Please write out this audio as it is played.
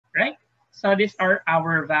So these are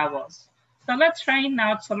our vowels. So let's try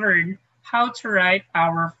now to learn how to write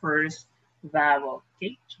our first vowel.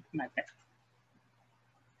 Okay,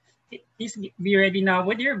 okay, please be ready now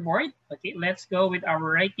with your board. Okay, let's go with our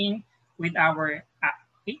writing with our A.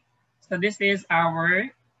 Okay, so this is our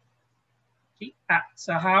A.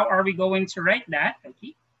 So how are we going to write that?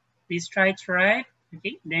 Okay, please try to write.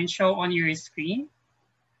 Okay, then show on your screen.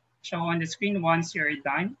 Show on the screen once you're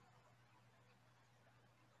done.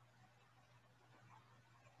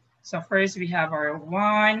 So first we have our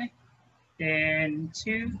 1, then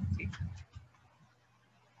 2, okay,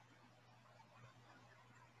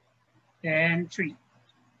 then 3.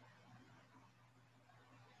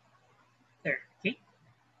 There, okay.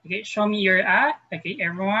 Okay, show me your A. Okay,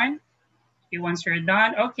 everyone. Okay, once you're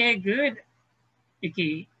done. Okay, good.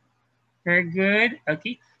 Okay, very good.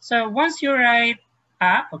 Okay, so once you write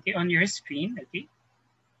A, okay, on your screen, okay,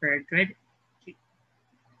 very good. Okay.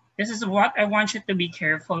 This is what I want you to be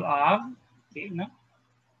careful of. Okay, no?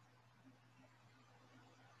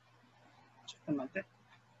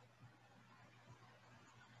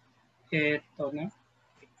 Ito, no?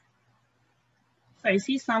 So I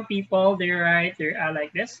see some people, they write their A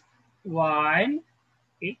like this. 1,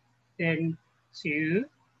 okay, then 2.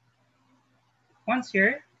 Once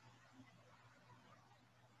here,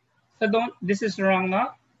 so don't, this is wrong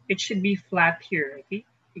now. It should be flat here, okay?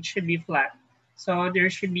 It should be flat. So there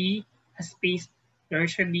should be a space, there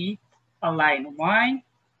should be a line. 1,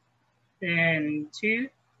 then 2,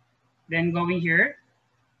 then going here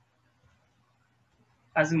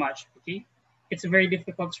as much, okay? It's very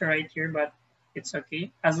difficult to write here, but it's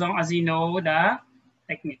okay. As long as you know the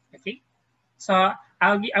technique, okay? So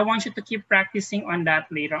I want you to keep practicing on that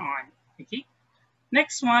later on, okay?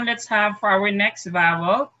 Next one, let's have for our next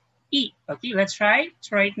vowel, E. Okay, let's try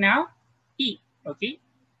it right now. E, okay?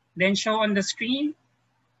 Then show on the screen.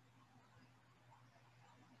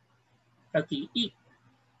 Okay, E.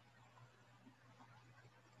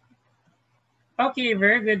 Okay,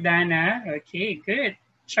 very good, Dana. Okay, good.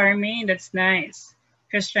 Charmaine, that's nice.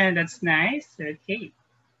 Christian, that's nice. Okay.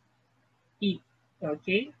 E,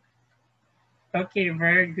 okay. Okay,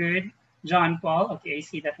 very good. John Paul, okay, I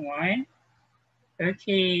see that one.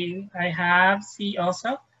 Okay, I have C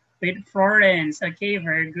also with Florence. Okay,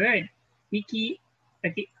 very good. Mickey,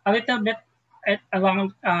 okay, a little bit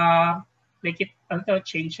along, like it a little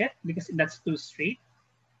change it because that's too straight.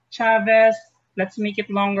 Chavez, let's make it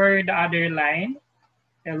longer the other line.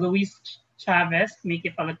 Luis Chavez, make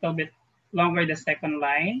it a little bit longer the second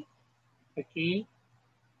line. Okay.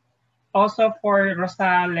 Also for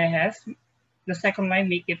Rosalejes, the second line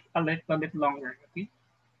make it a little bit longer. Okay,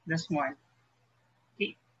 this one.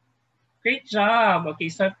 Okay. Great job. Okay,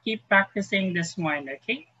 so keep practicing this one,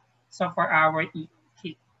 okay? So for our E,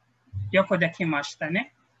 okay. Yoko dakimashita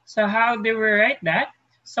ne. So how do we write that?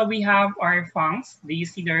 So we have our fangs. Do you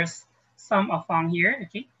see there's some of fang here,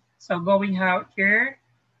 okay? So going out here,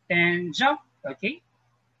 then jump, okay?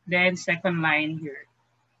 Then second line here.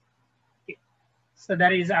 Okay. So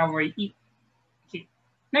that is our E. Okay.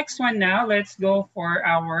 Next one now, let's go for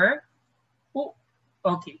our O.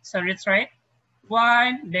 Okay, so let's write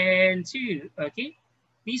 1, then 2, okay?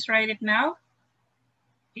 Please write it now.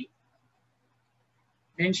 Okay.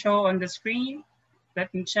 Then show on the screen.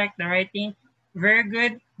 Let me check the writing. Very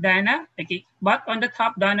good, Dana. Okay, but on the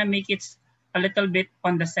top, Dana, make it a little bit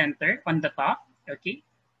on the center, on the top, okay?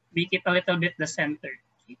 Make it a little bit the center,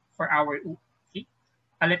 okay? For our U, okay?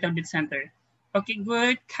 A little bit center. Okay,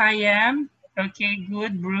 good, Kayam. Okay,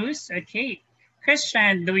 good, Bruce, okay.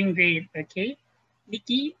 Christian, doing great, okay?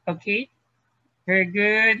 Nikki, okay. Very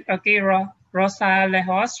good. Okay, Rosa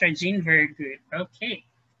Lejos, Regine, very good. Okay,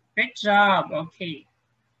 great job. Okay,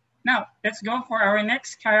 now let's go for our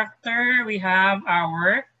next character. We have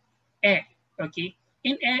our E. Okay,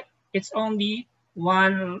 in E, it's only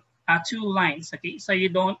two lines. Okay, so you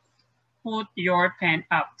don't put your pen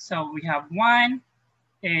up. So we have 1,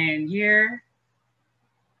 and here,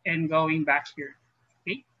 and going back here.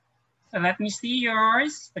 Okay, so let me see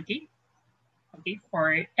yours. Okay, okay,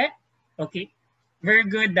 for E. Okay. Very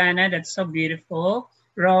good, Dana. That's so beautiful.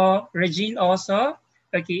 Regine also.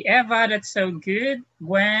 Okay, Eva, that's so good.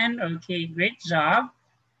 Gwen, okay, great job.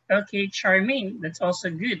 Okay, Charmaine, that's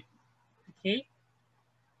also good. Okay.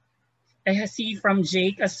 I see from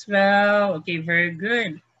Jake as well. Okay, very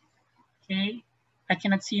good. Okay. I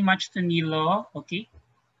cannot see much to Nilo. Okay.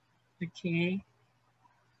 Okay.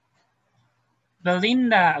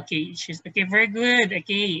 Belinda, okay, she's okay, very good.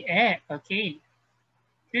 Okay, okay.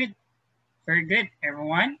 Good. Very good,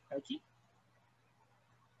 everyone. Okay.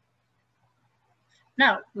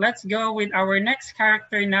 Now, let's go with our next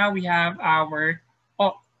character. Now we have our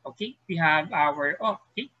O. Okay, we have our O.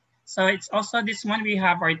 Okay, so it's also this one. We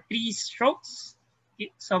have our 3 strokes.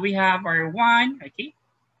 Okay, so we have our 1. Okay,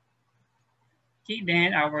 okay,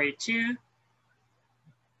 then our 2,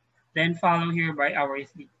 then follow here by our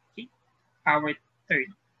 3. Okay, our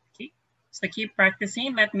third. Okay, so keep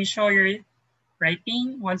practicing. Let me show your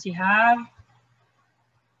writing once you have.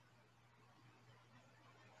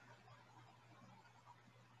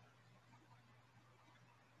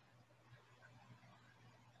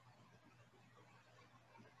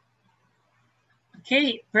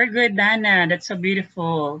 Okay, very good, Dana. That's so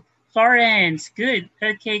beautiful. Florence, good.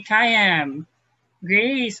 Okay, Kayam.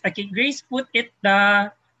 Grace, okay, Grace put it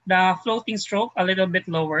the floating stroke a little bit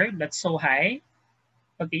lower. That's so high.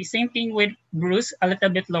 Okay, same thing with Bruce, a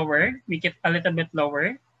little bit lower. Make it a little bit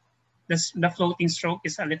lower. The floating stroke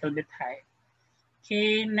is a little bit high.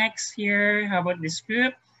 Okay, next here, how about this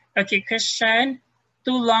group? Okay, Christian,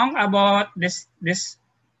 too long about this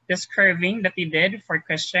curving that he did for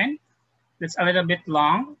Christian. That's a little bit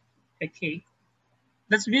long. Okay,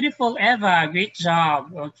 that's beautiful, Eva. Great job.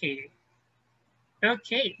 Okay,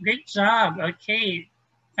 okay, great job. Okay,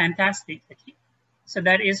 fantastic. Okay, so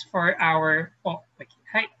that is for our oh, okay.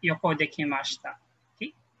 Hi, yoko dekimashita.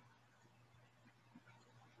 Okay.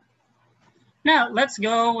 Now let's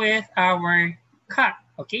go with our cut.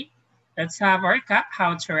 Okay, let's have our cut.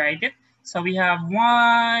 How to write it? So we have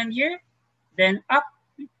 1 here, then up.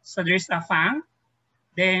 So there's a fang,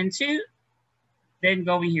 then 2, then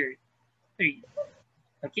going here 3.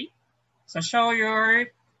 Okay. So show your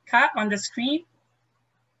cut on the screen.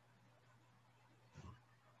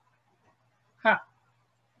 Cut.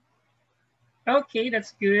 Okay,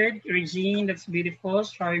 that's good. Regine, that's beautiful.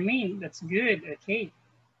 Charmaine, that's good. Okay.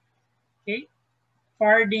 Okay.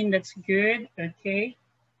 Fardin, that's good. Okay.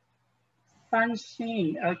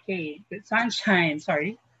 Sunshine. Okay. Sunshine,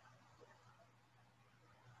 sorry.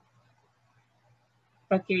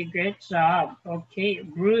 Okay, great job. Okay.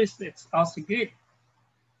 Bruce, it's also good.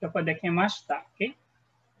 Yokodakemashita. Okay.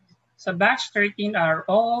 So batch 13 are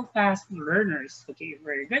all fast learners. Okay,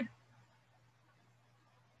 very good.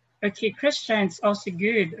 Okay, Christian's also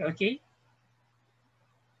good. Okay.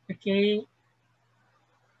 Okay.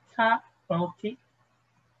 Ha. Okay.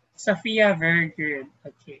 Sophia, very good.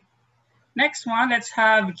 Okay. Next one, let's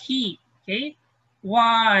have key. Okay.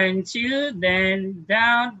 1, 2, then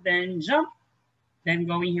down, then jump, then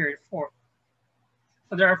going here 4.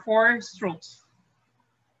 So there are 4 strokes.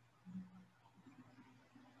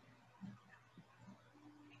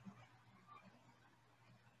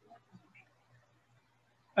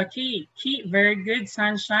 Okay, key, very good,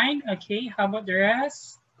 Sunshine. Okay, how about the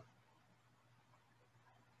rest?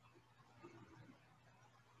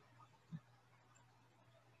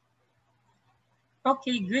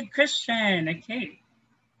 Okay, good, Christian. Okay.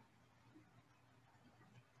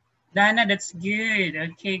 Dana, that's good.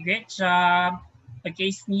 Okay, great job. Okay,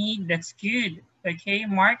 Sneed, that's good. Okay,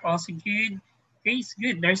 Mark, also good. Grace,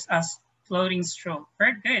 good. There's a floating stroke.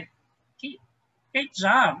 Very good. Okay, great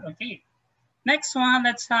job. Okay. Next one,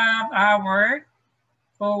 let's have our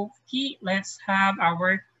okay, let's have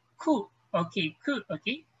our ku. Okay, ku.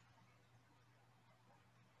 Okay,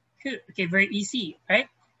 ku. Okay, very easy, right?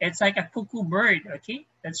 It's like a cuckoo bird. Okay,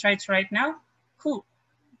 let's try it right now. Ku,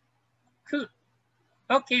 ku.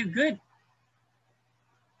 Okay, good.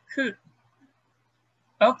 Ku.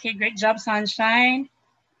 Okay, great job, Sunshine.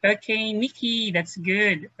 Okay, Nikki, that's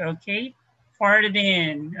good. Okay,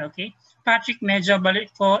 Fardin. Okay, Patrick, medyo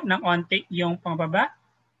balik ko ng onti yung pambaba.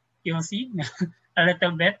 You'll see a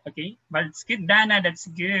little bit. Okay, but it's good. Dana, that's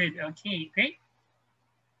good. Okay, great.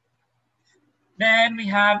 Then we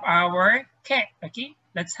have our ke. Okay,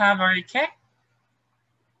 let's have our ke.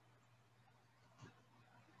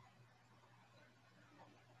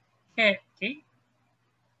 Ke. Okay.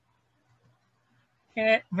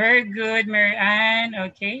 Ke. Very good, Mary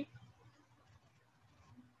Ann. Okay.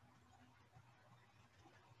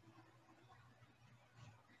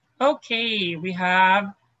 Okay, we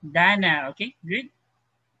have Dana. Okay, good.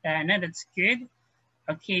 Dana, that's good.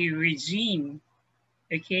 Okay, Regine.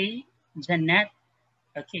 Okay, Jeanette.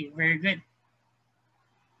 Okay, very good.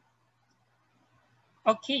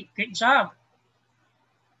 Okay, great job.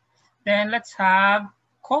 Then let's have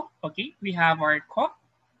ko. Okay, we have our ko.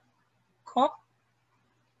 Ko.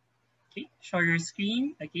 Okay, show your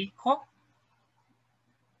screen. Okay, ko.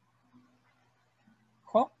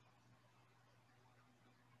 Ko.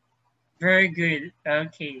 Very good.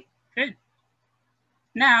 Okay, good.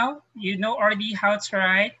 Now, you know already how to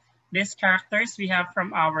write these characters we have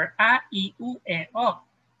from our A, I, U, E, O.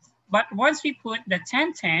 But once we put the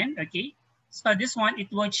 10-10, okay, so this one,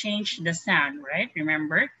 it will change the sound, right?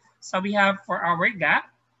 Remember? So we have for our ga,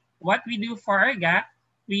 what we do for our ga,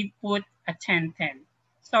 we put a 10-10.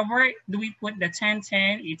 So where do we put the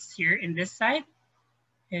 10-10? It's here in this side.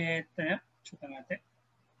 Ito, so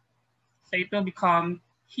it will become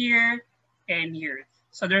here and here.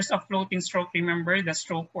 So there's a floating stroke. Remember the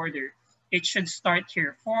stroke order. It should start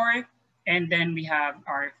here 4, and then we have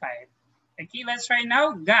our 5. Okay, let's try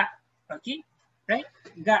now. Ga. Okay, right?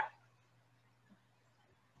 Ga.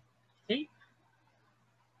 Okay.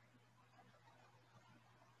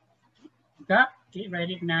 Ga. Okay,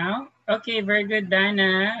 write it now. Okay, very good,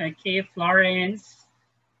 Dana. Okay, Florence.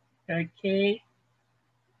 Okay.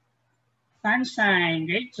 Sunshine,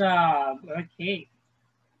 great job. Okay.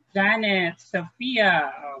 Janet,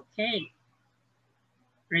 Sophia, okay.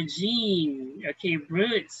 Regine, okay.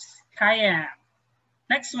 Bruce, Kaya.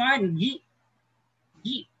 Next one, Gi.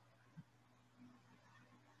 Gi.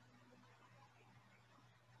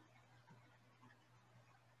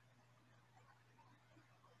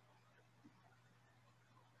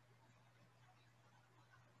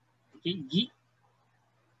 Okay, Gi.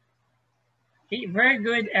 Okay, very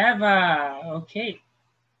good, Eva. Okay.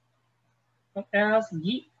 What else?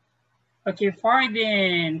 Gi. Okay,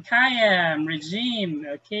 Fardin, Kayam, Regime,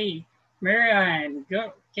 okay. Marian,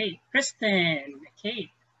 go. Okay, Kristen,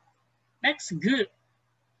 okay. Next, good.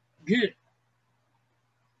 Good.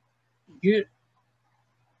 Good.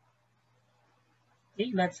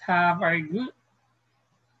 Okay, let's have our good.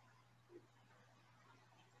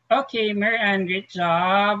 Okay, Marian, great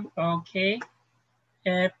job. Okay.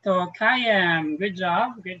 Eto, Kayam, good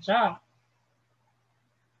job, good job.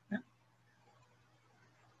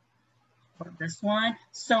 For this one,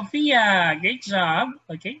 Sophia, great job.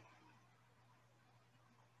 Okay.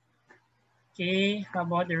 Okay, how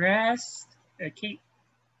about the rest? Okay.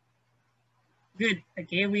 Good.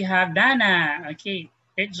 Okay, we have Dana. Okay,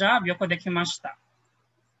 great job. Yoko dekimashita.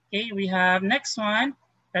 Okay, we have next one.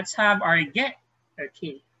 Let's have our get.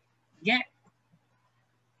 Okay, get.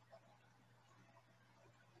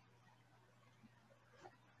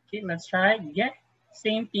 Okay, let's try get.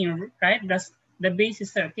 Same thing, right? That's the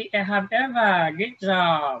basis. Okay, I have Eva. Great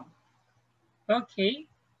job. Okay.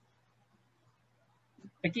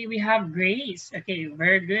 Okay, we have Grace. Okay,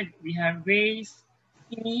 very good. We have Grace,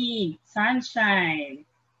 Timmy, Sunshine,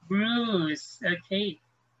 Bruce. Okay,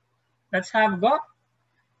 let's have go.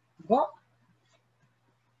 Go.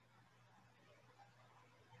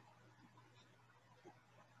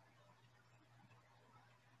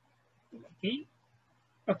 Okay.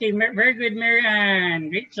 Okay, very good, Marianne.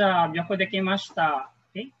 Great job. Yoko dekimashita.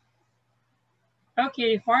 Okay.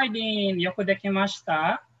 Okay, Fardin. Yoko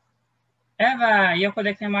dekimashita. Eva. Yoko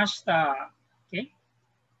dekimashita. Okay.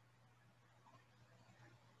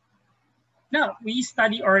 Now, we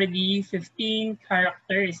study already 15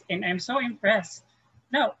 characters, and I'm so impressed.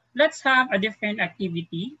 Now, let's have a different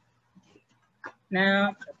activity.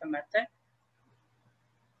 Now,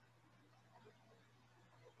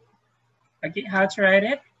 okay, how to write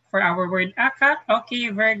it for our word aka? Okay,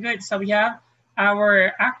 very good. So we have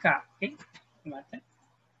our aka. Okay.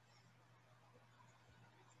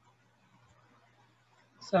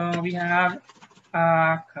 So we have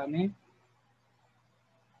aka.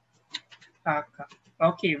 Aka.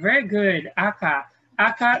 Okay, very good. Aka.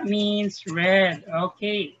 Aka means red.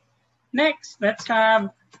 Okay. Next, let's have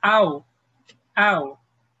ow. Ow.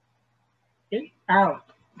 Okay, ow.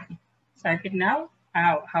 Type it now.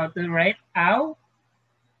 Ow. How to write ow?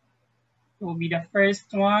 Will be the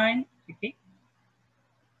first one. Okay.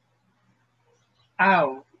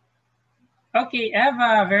 Ow. Okay,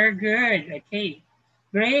 Eva, very good. Okay.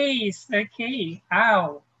 Grace, okay.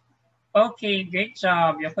 Ow. Okay, great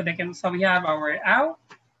job. So we have our ow,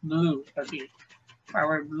 blue. Okay.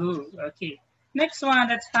 Our blue. Okay. Next one,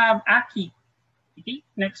 let's have Aki. Okay.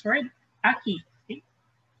 Next word, Aki. Okay.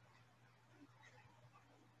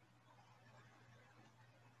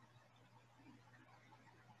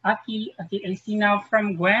 Aki. Okay, I see now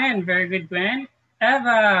from Gwen. Very good, Gwen.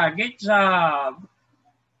 Eva, good job.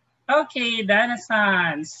 Okay,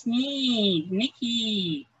 Dana-san, Sneed,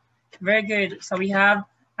 Nikki. Very good. So we have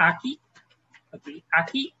Aki. Okay,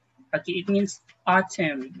 Aki. Okay, it means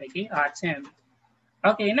autumn. Okay, autumn.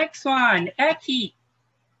 Okay, next one, Eki.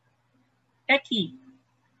 Eki.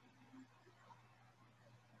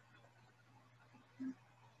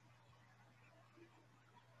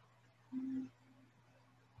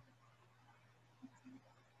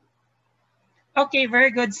 Okay, very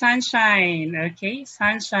good, Sunshine. Okay,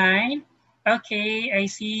 Sunshine. Okay, I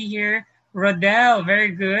see here, Rodel,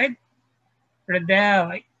 very good.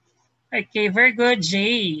 Rodel. Okay, very good,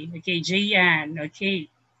 Jay. Okay, Jay-Ann. Okay.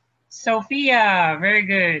 Sophia, very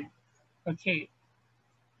good. Okay.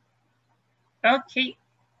 Okay.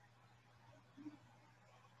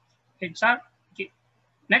 Good job. Okay.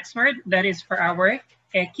 Next word, that is for our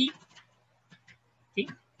eki.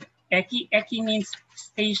 Okay. Eki means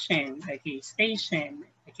station. Okay, station.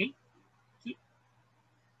 Okay. Okay.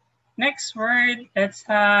 Next word, let's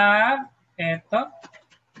have eto.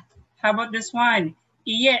 How about this one?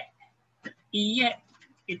 Iye. Iye.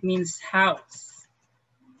 It means house.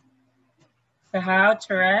 So how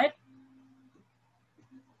to write?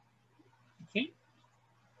 Okay.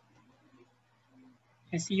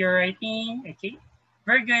 I see you're writing. Okay.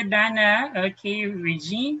 Very good, Dana. Okay,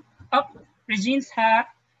 Regine. Oh, Regine's hat.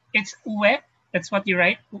 It's uwe. That's what you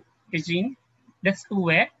write, Regine. That's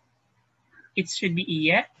uwe. It should be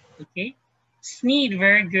iye. Okay. Sneed,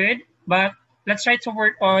 very good. But let's try to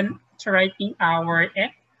work on to writing our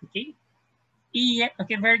e. Okay. Iye.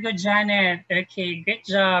 Okay, very good, Janet. Okay, great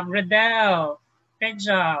job. Radel. Great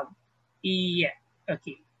job. Iye.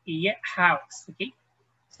 Okay. Iye, house. Okay.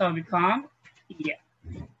 So become iye.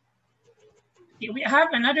 We have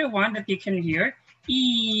another one that you can hear.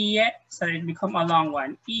 E, so it become a long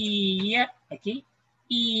one. E, okay.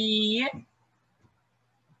 E.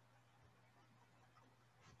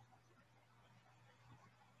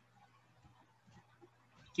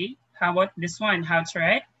 Okay, how about this one? How to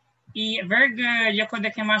write? E, very good. Yoko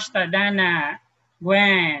dekimashita, Dana,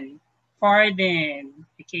 Gwen, Farden,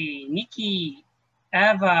 okay, Nikki,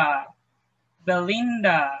 Eva,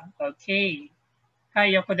 Belinda, okay. Hi,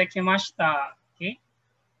 Yoko dekimashita, okay.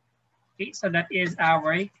 Okay, so that is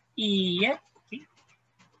our E, okay.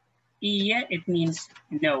 E, it means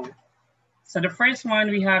no. So the first one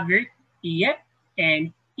we have here, iye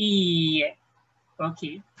and iye.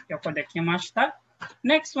 Okay, yokodekimashita.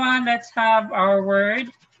 Next one, let's have our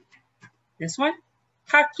word. This one,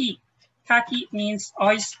 kaki. Kaki means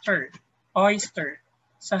oyster, oyster.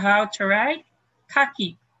 So how to write?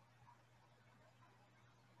 Kaki.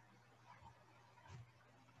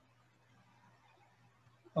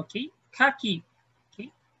 Okay, kaki.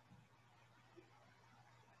 Okay.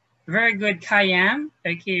 Very good, Kayam.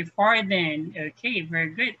 Okay, Farden. Okay,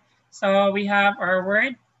 very good. So we have our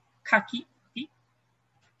word, kaki.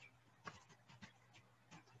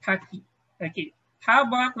 Kaki. Okay. How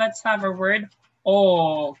about let's have a word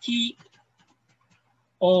oki.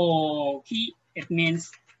 Oki. It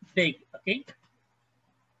means big. Okay.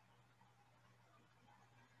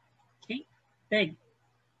 Okay. Big.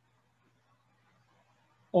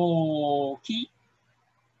 Oki.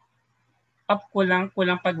 Up kulang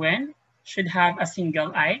pagwen should have a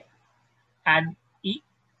single I. Add E.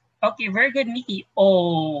 Okay, very good, Nikki.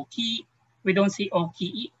 Oki. We don't say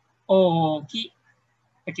oki. Oki.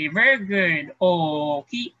 Okay, very good.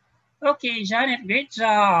 Okay. Okay, Janet, great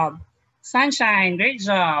job. Sunshine, great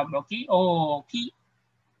job. Okay, okay.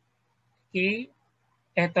 Okay.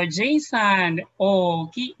 Eto, Jason.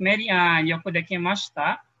 Okay, Marian, yoko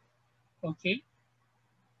dekimashita. Okay.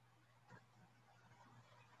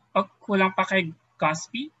 Oh, kulang pa kay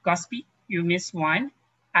Gospi. Gospi, you miss one.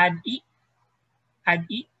 Add E. Add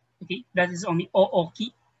E. Okay, that is only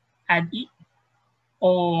okay. Add E.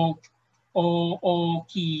 O,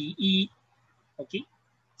 E. Okay.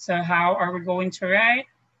 So how are we going to write?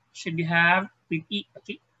 Should we have with E?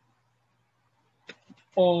 Okay.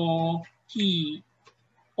 Okay.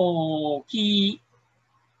 Okay.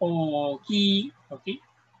 Okay. Okay.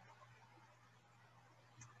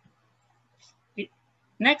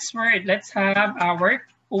 Next word, let's have our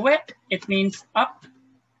uwe. It means up,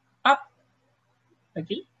 up.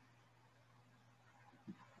 Okay.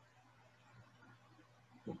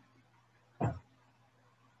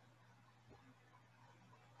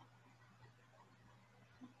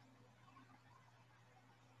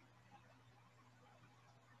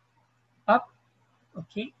 Up.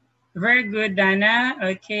 Okay. Very good, Dana.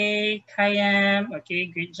 Okay. Kayam. Okay.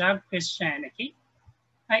 Great job, Christian. Okay.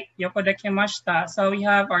 Hi. Yoko dekimashita. So we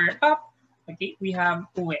have our up. Okay. We have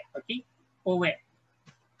uwe. Okay. Uwe.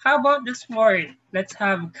 How about this word? Let's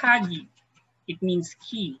have kagi. It means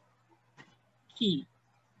key. Key.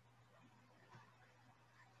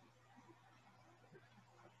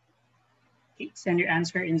 Okay. Send your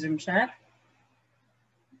answer in Zoom chat.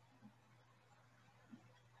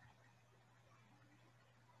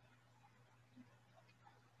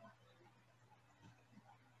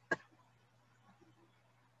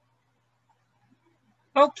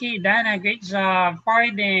 Okay, Dana, great job.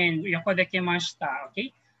 Pardon, yoko dekimashita.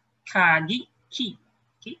 Okay. Kagi, key.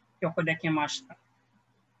 Okay. Yoko dekimashita.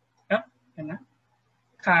 Oh, na.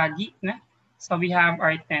 Kagi na. So we have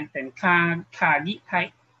our tenten. Kagi,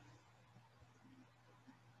 hi.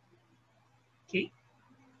 Okay.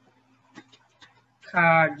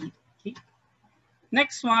 Kagi. Okay.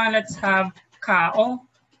 Next one, let's have kao.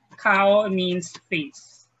 Kao means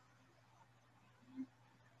face.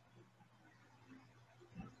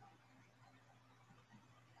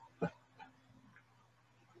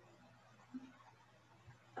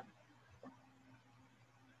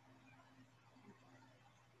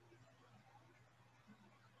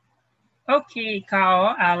 Okay,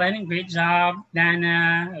 Kao, Alan, great job.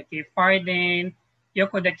 Dana, okay, Farden,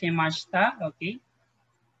 Yoko dakimashita, okay.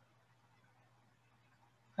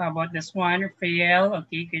 How about this one? Friel,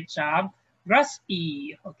 okay, good job.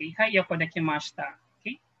 Rusty, okay, hi, Yoko dakimashita,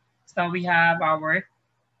 okay. So we have our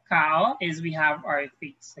Kao, is we have our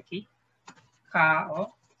face, okay.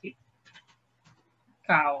 Kao, okay,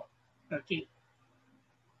 Kao, okay.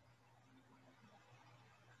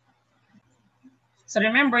 So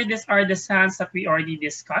remember, these are the sounds that we already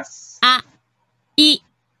discussed. A, I,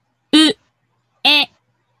 U, E,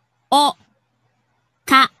 O,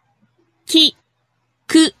 Ka, Ki,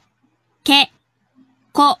 Ku, Ke,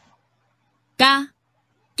 Ko, Ga,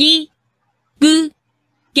 Gi, Gu,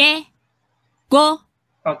 Ge, Go.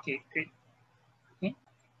 Okay, good. Okay.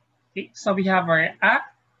 Okay. So we have our A,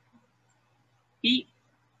 I,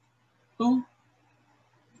 U,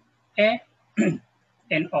 E,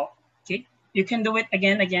 and O. Okay. You can do it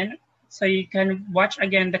again. So you can watch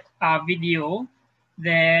again the video,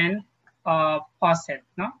 then pause it.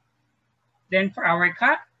 No. Then for our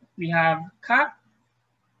Ka, we have Ka,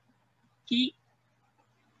 Ki,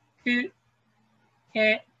 Ku,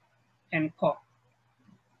 Ke, and Ko.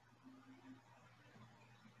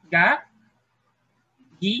 Ga,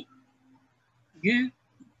 Gi, Gu,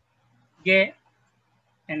 Ge,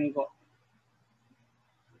 and Go.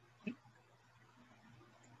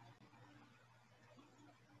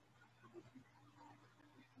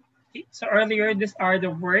 Okay, so earlier, these are the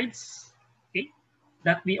words, okay,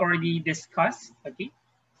 that we already discussed. Okay,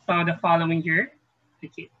 so the following here.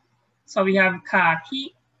 Okay, so we have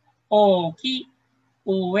kaki, oki,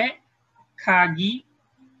 uwe, kagi,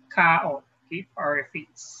 kao. Okay, for our feet.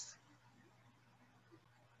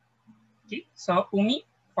 Okay, so umi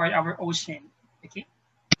for our ocean. Okay,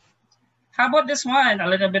 how about this one? A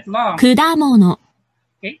little bit long. 果物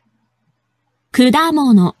Okay, 果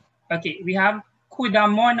物 okay, we have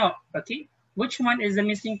kudamono. Okay, which one is the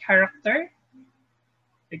missing character?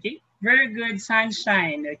 Okay, very good,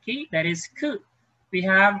 sunshine. Okay, that is ku. We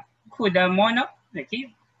have kudamono.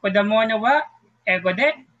 Okay, kudamono wa ego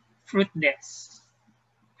de fruit des.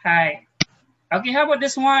 Hi. Okay, how about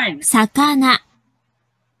this one? 魚魚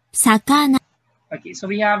Okay, so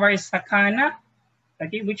we have our sakana.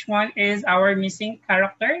 Okay, which one is our missing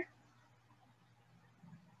character?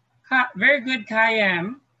 Ka. Very good,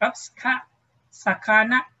 Kayam. Oops, ka.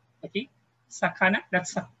 Sakana. Okay, sakana.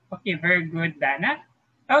 That's okay. Very good, Dana.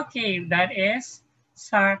 Okay, that is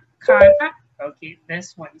sakana. Okay,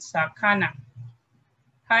 this one, sakana.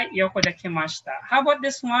 Hi, Yoko dakimashita. How about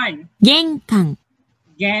this one? 玄関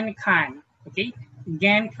Genkan. Okay,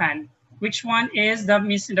 Genkan. Which one is the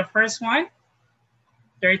missing? The first one?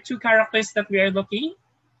 There are two characters that we are looking.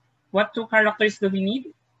 What two characters do we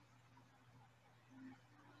need?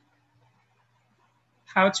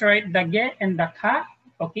 How to write the ge and the ka?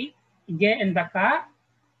 Okay, ge and the ka.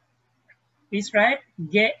 Please write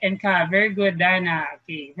ge and ka. Very good, Dana.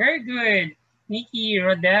 Okay, very good. Nikki,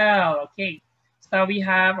 Rodel. Okay, so we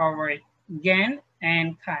have our gen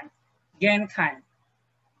and kan. Gen kan.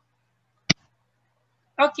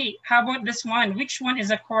 Okay, how about this one? Which one is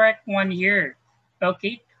the correct one here?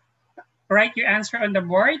 Okay, write your answer on the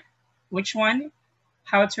board. Which one?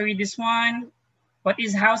 How to read this one? What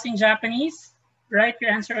is house in Japanese? Write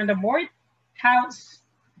your answer on the board. House.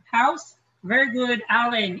 House. Very good,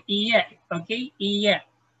 Alan. Iye. Okay, iye.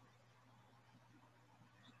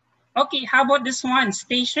 Okay, how about this one?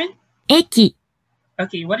 Station. 駅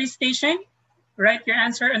Okay, what is station? Write your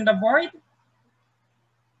answer on the board.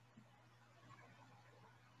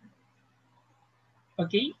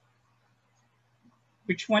 Okay.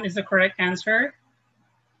 Which one is the correct answer?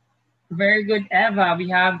 Very good, Eva. We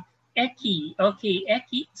have eki. Okay,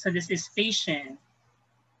 eki. So this is station.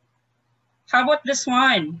 How about this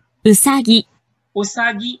one? うさぎ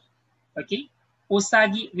Usagi. Okay.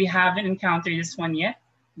 Usagi. We haven't encountered this one yet.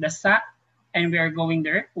 The sa. And we are going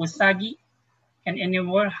there. Usagi. Can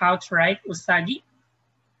anyone how to write usagi?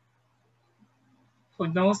 Who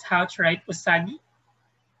knows how to write usagi?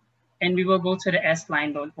 And we will go to the S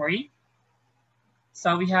line, don't worry.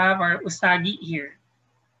 So we have our usagi here.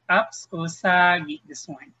 Ups, usagi, this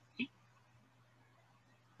one. Okay.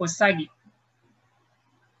 Usagi.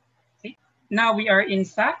 Okay. Now we are in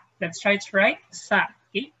sa. Let's try to write sa.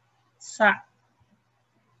 Okay. Sa.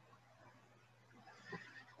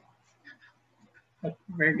 Okay.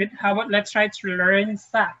 Very good. How about let's try to learn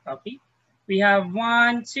sa. Okay. We have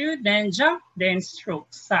 1, 2, then jump, then stroke.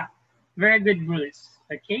 Sa. Very good rules.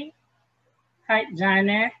 Okay. Hi,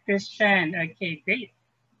 Janet, Christian. Okay, great.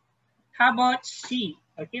 How about she?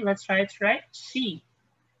 Okay, let's try to write she.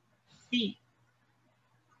 She.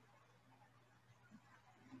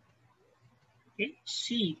 Okay,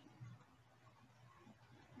 she.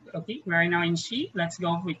 Okay, we are now in she. Let's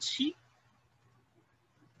go with she.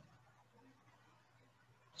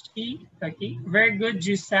 She. Okay, very good,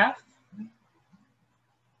 Joseph.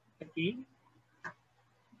 Okay.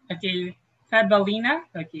 Okay, Fabelina.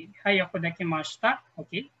 Okay, hayako dakimashita.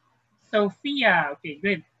 Okay. Sophia. Okay,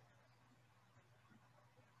 good.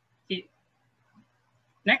 Okay.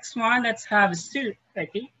 Next one, let's have Sue.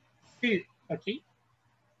 Okay. Sue. Okay.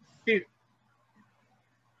 Sue.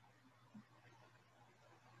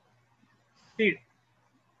 Sue.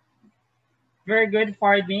 Very good,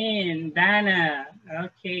 Fardeen. Dana.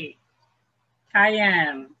 Okay.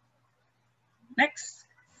 Kayam. Next,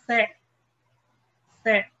 Se.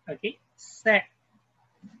 Se. Okay. Se.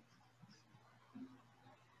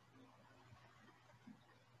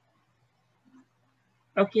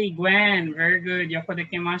 Okay, Gwen. Very good. Yoko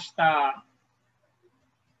dekimashita.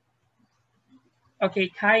 Okay,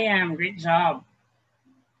 Kayam. Great job.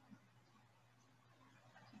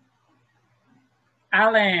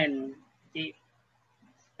 Alan. Okay.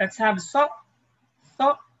 Let's have So.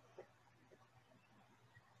 So.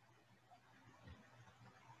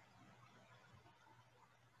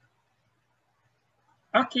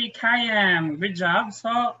 Okay, Kayam. Good job.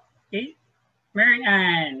 So. Okay. Mary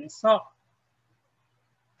Ann. So.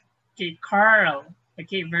 Okay, Carl.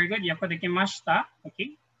 Okay, very good. Yoko dekimashita.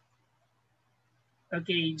 Okay.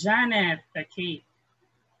 Okay, Janet. Okay.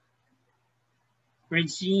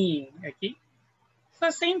 Regine. Okay. So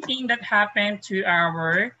same thing that happened to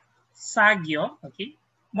our Sagyo. Okay.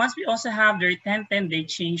 Once we also have their tenten, they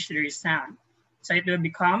change their sound. So it will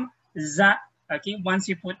become za. Okay. Once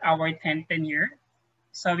you put our tenten here.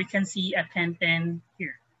 So we can see a tenten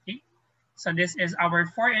here. Okay. So this is our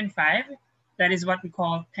 4 and 5. That is what we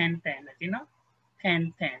call tenten. Okay, no?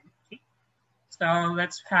 Tenten. Okay. So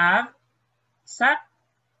let's have sa,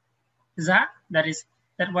 za. That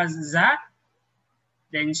was za.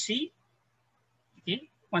 Then she. Okay.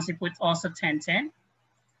 Once we put also tenten,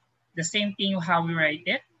 the same thing how we write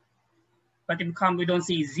it, but in come we don't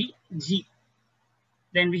say z, g.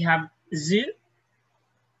 Then we have z.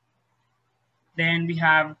 Then we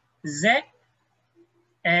have z,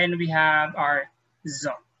 and we have our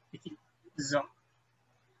zo. Okay. Zo.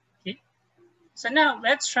 Okay. So now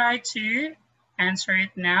let's try to answer it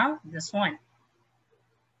now. This one.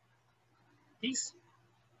 Please.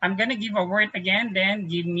 I'm gonna give a word again, then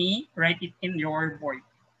write it in your board.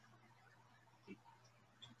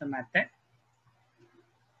 Okay.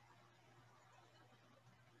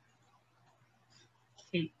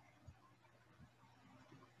 Okay.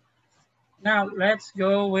 Now let's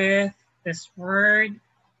go with this word.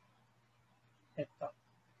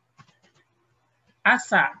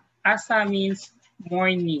 Asa. Asa means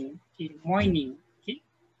morning. Okay, morning. Okay.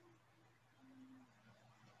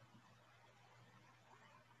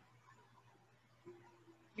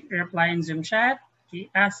 Reply in Zoom chat.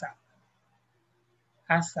 Okay, asa.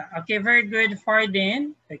 Asa. Okay, very good,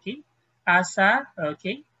 Fardin. Okay. Asa.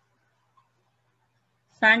 Okay.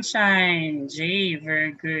 Sunshine. J.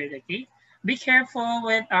 Very good. Okay. Be careful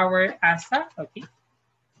with our asa. Okay.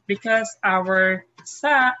 Because our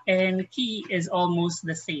sa and ki is almost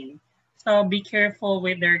the same. So be careful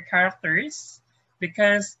with their characters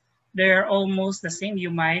because they're almost the same. You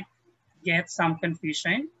might get some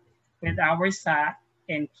confusion with our sa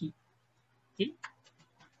and ki. Okay.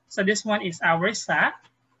 So this one is our sa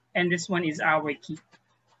and this one is our ki.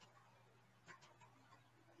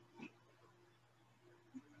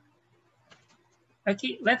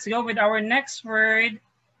 Okay, let's go with our next word.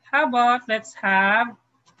 How about let's have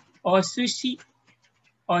sushi.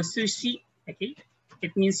 Sushi. Okay,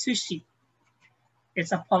 it means sushi.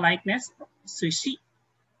 It's a politeness. Sushi.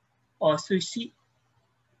 Sushi.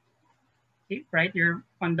 Okay, write your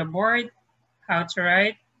on the board how to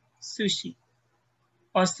write sushi.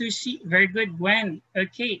 Sushi. Very good, Gwen.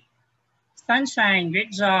 Okay. Sunshine.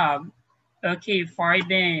 Great job. Okay,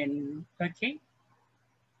 Farden. Okay.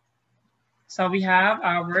 So we have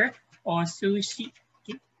our sushi.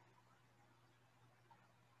 Okay.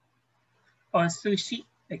 Sushi.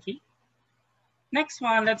 Okay. Next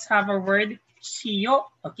one, let's have a word shio.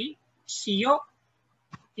 Okay. Shio.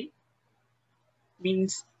 Okay.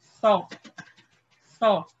 Means salt.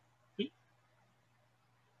 Salt. Okay.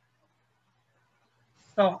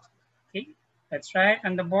 Salt. Okay. That's right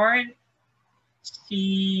on the board.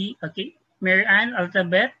 She. Okay. Mary Ann,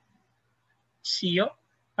 alphabet. Shio.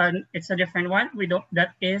 It's a different one. We don't.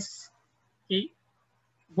 That is. Okay.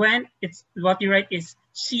 When it's what you write is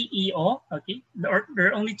CEO. Okay. There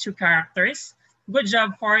are only 2 characters. Good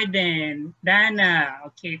job, Forden. Dana.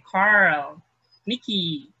 Okay. Carl.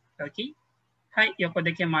 Nikki. Okay. Hi,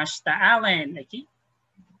 yokodekimashita, Alan. Okay.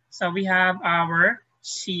 So we have our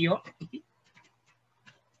shio. Okay.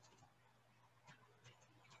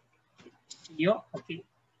 Shio. Okay.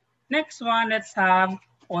 Next one, let's have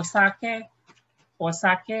osake.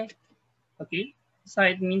 Osake. Okay. So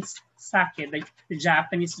it means sake, the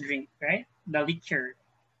Japanese drink, right? The liquor.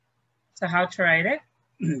 So how to write it?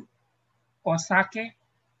 Osake.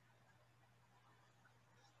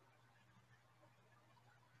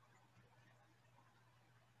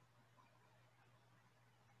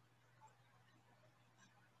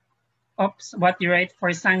 Oops, what you write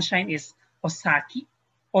for sunshine is osaki.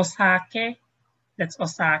 Osake. That's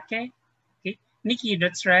osake. Okay. Nikki,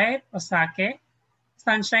 that's right. Osake.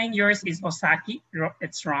 Sunshine, yours is osaki.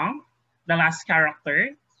 It's wrong. The last character.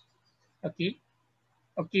 Okay.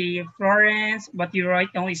 Okay, Florence, what you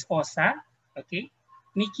write down is osa. Okay.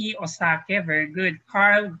 Nikki, osake, very good.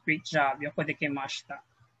 Carl, great job. Yoko dekimashita.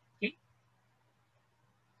 Okay.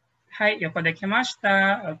 Hi, yoko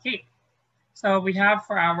dekimashita. Okay. So we have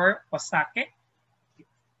for our osake.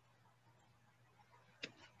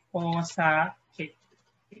 Osake.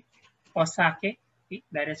 Osake. Okay,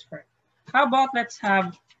 that is correct. How about let's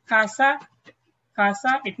have kasa.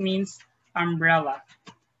 Kasa, it means umbrella.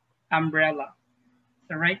 Umbrella.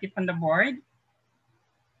 So write it on the board.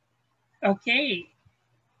 Okay,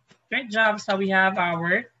 great job. So we have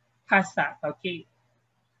our kasa. Okay,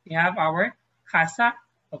 we have our kasa.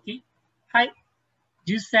 Okay. Hi,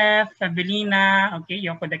 Joseph, Fabelina. Okay,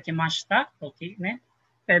 yoko dekimashita. Okay, ne?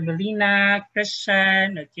 Fabelina,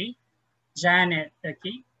 Christian. Okay, Janet.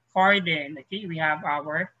 Okay, Corden. Okay, we have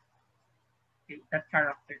our that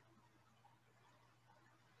character.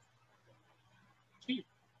 Okay.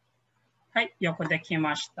 Hi, yoko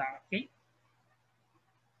dekimashita. Okay.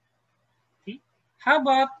 Okay. How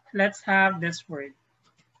about let's have this word.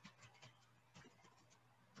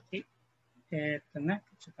 Okay. Ito na.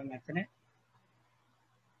 Ito na.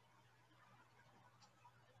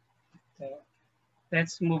 So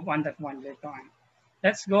let's move on that one later on.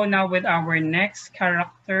 Let's go now with our next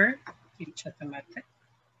character.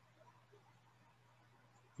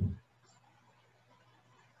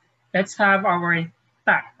 Let's have our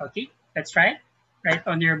ta. Okay, that's right. Right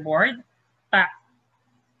on your board. Ta.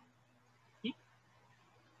 Okay.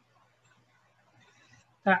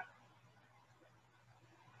 Ta.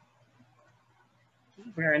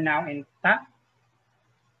 We are now in ta.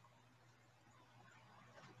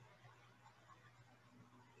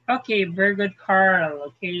 Okay, very good,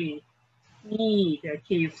 Carl. Okay. Need.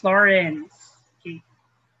 Okay, Florence. Okay.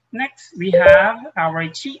 Next, we have our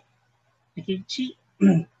chi. Okay, chi.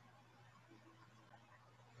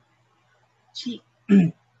 Chi.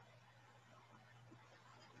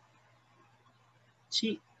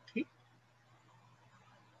 Chi. Okay.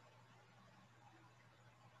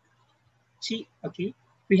 Chi. Okay.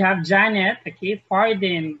 We have Janet. Okay.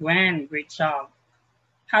 Pardon. Gwen. Great job.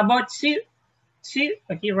 How about Sue? Sue.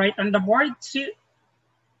 Okay, right on the board. Sue.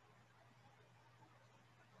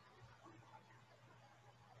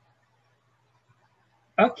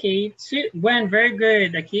 Okay, Gwen, very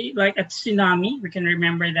good. Okay, like a tsunami, we can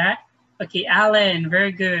remember that. Okay, Alan,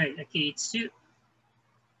 very good. Okay, Sue.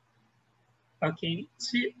 Okay,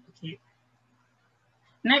 Sue. Okay.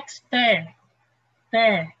 Next, Te.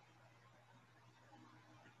 Te.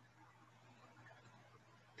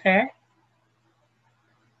 Te.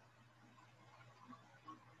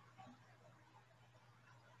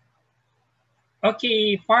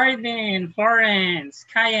 Okay, pardon, Florence,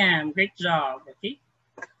 Kayam, great job. Okay,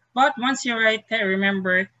 but once you write Te,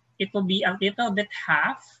 remember it will be a little bit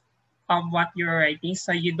half of what you're writing,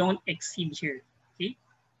 so you don't exceed here. Okay,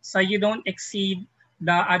 so you don't exceed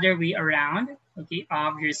the other way around. Okay,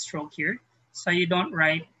 of your stroke here, so you don't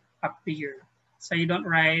write up to here. So you don't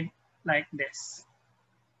write like this.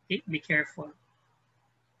 Okay, be careful.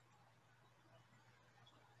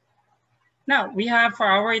 Now we have for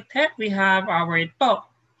our Te, we have our To.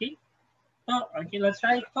 Okay, To. Okay, let's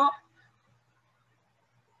write To.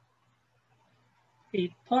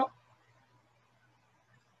 Okay, To.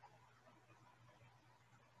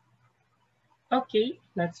 Okay,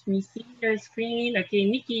 let me see your screen. Okay,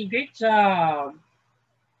 Nikki, great job.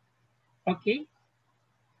 Okay.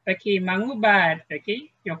 Okay, Mangubat.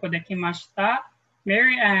 Okay, Yokodakimashita.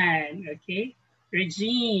 Mary Ann. Okay.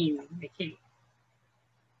 Regine. Okay.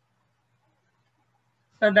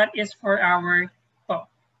 So that is for our talk.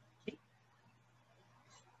 Okay.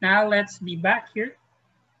 Now let's be back here.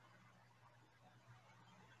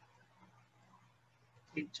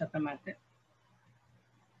 Okay, chatamate.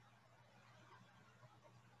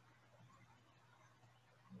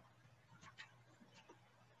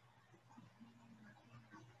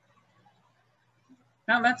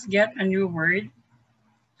 Now let's get a new word.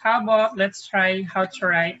 How about let's try how to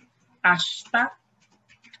write ashita,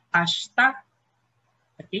 ashita.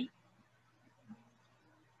 Okay,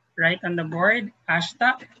 right on the board,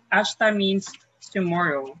 ashita. Ashita means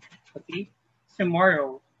tomorrow. Okay,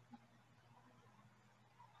 tomorrow.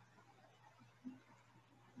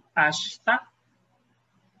 Ashita.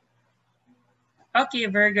 Okay,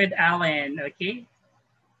 very good, Alan. Okay,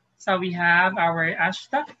 so we have our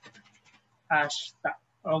ashita, ashita.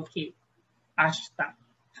 Okay, ashita.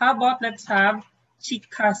 How about let's have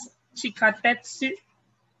chikatetsu,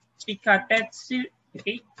 chikatetsu.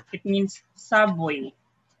 Okay, it means subway,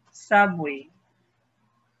 subway.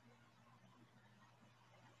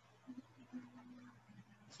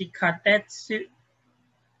 Chikatetsu.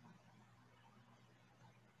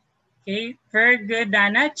 Okay, very good,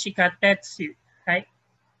 Dana. Chikatetsu. Right?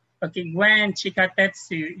 Okay, Gwen,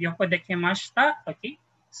 chikatetsu. Yoko dekimashita. Okay,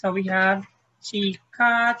 so we have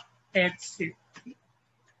chikatetsu.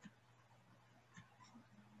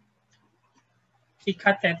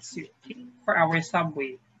 Chikatetsu for our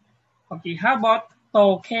subway. Okay, how about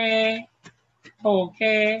toke?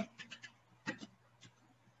 Toke.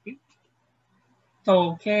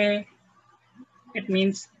 Toke. It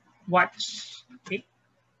means watch. Okay.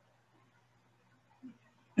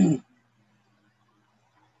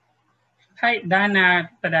 Hi,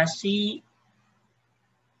 Dana, tadashi.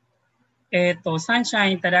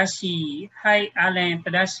 Sunshine, tadashi. Hi, Alan,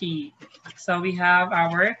 tadashi. So we have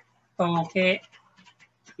our toke.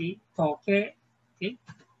 Okay, toke. Okay.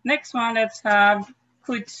 Next one, let's have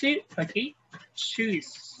kutsu. Okay,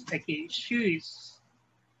 shoes. Okay, shoes.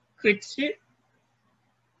 Kutsu.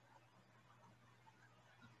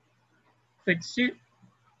 Kutsu.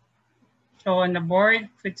 Show on the board,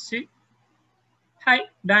 kutsu. Hi,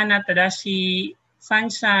 Dana, tadashi.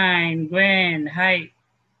 Sunshine, Gwen. Hi.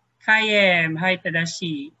 Kayem, hi,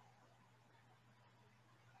 tadashi.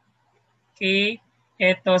 Okay.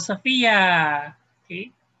 Sophia.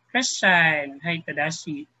 Okay. Christian, hi,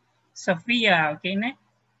 tadashi. Sophia, okay, ne?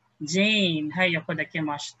 Jane, hi, yoko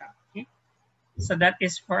dakimashita. Okay. So that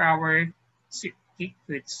is for our suit. Okay,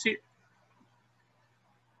 good suit.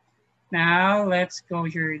 Now let's go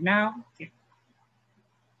here now. Okay.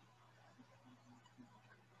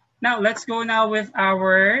 Now let's go now with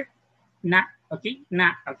our na. Okay,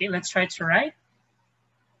 na. Okay, let's try to write.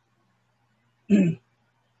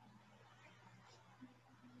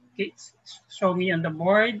 Okay, show me on the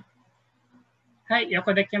board. Hi,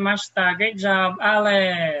 yoko dekimashita. Great job,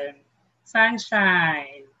 Alan.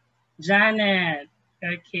 Sunshine. Janet.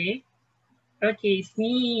 Okay. Okay,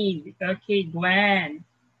 Sneed. Okay, Gwen.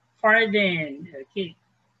 Farden. Okay.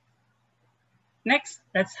 Next,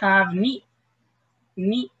 let's have ni.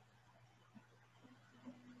 Ni.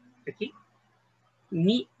 Okay.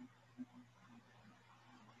 Ni.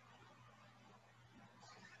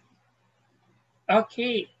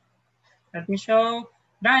 Okay. Let me show.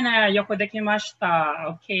 Dana, yoko dekimashita.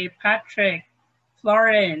 Okay, Patrick,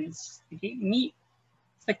 Florence. Okay, ni.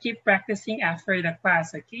 So keep practicing after the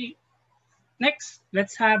class. Okay. Next,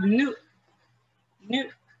 let's have nu. Nu.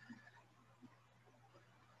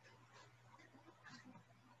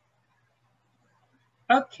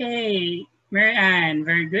 Okay, Mary Ann,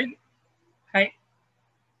 very good. Hi.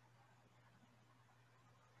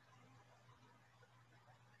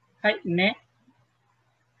 Hi, ne.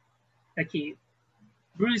 Okay.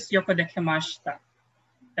 Bruce, yoko dekimashita.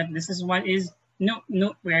 And this is one is no,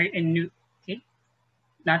 no, we're in nu. Okay.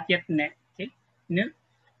 Not yet ne. Okay. Nu.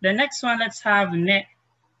 The next one, let's have ne.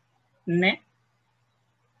 Ne.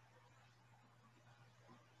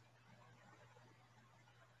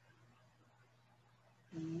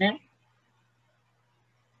 Ne.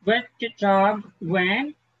 Good job,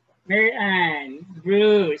 Gwen, Mary Ann,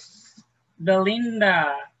 Bruce,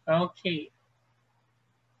 Belinda. Okay.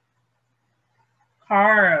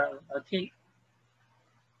 Carl. Okay.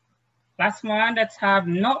 Last one, let's have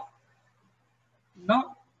no.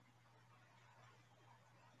 No.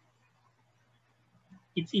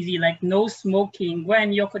 It's easy, like no smoking.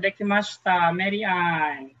 Gwen, yoko dekimashita. Mary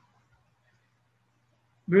Ann,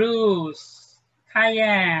 Bruce,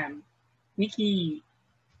 Kayam, Nikki.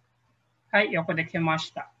 Hi, yoko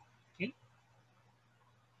dekimashita. Okay.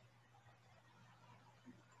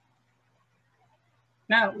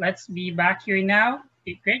 Now let's be back here now.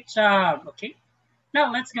 Okay, great job. Okay.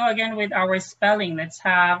 Now let's go again with our spelling. Let's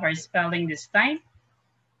have our spelling this time.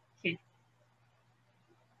 Okay.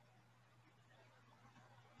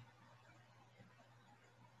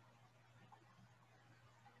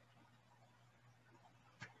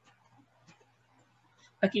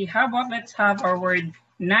 Okay, how about let's have our word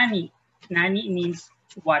nani. Nani means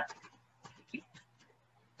what? Okay.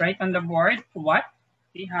 Write on the board what?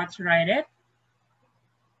 Okay, how to write it.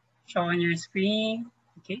 Show on your screen.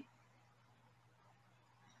 Okay.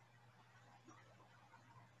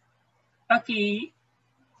 Okay.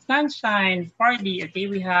 Sunshine party. Okay,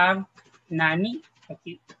 we have Nani.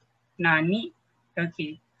 Okay. Nani.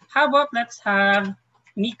 Okay. How about let's have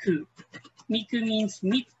Miku. Miku means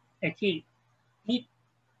meat. Okay. Meat.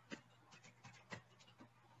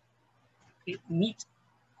 Okay. Meat.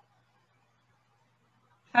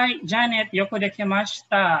 Hi, Janet. Yoko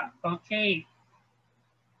dekimashita. Okay.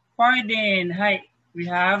 Pardon. Hi. We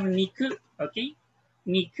have Niku. Okay.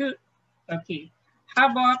 Niku. Okay. How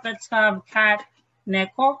about let's have cat,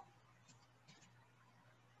 neko.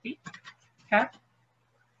 Okay. Cat.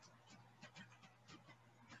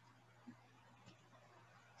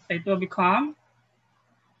 So it will become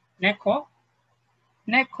neko.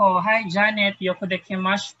 Neko. Hi, Janet. Yoko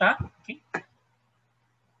dekimashita. Okay.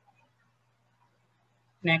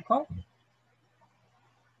 Neko.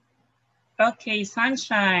 Okay,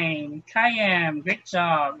 Sunshine. Kayam. Great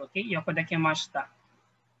job. Okay. Yoko dekimashita.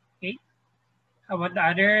 Okay. How about the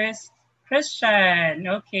others? Christian.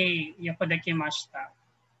 Okay. Yoko dekimashita.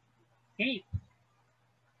 Okay.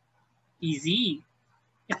 Easy.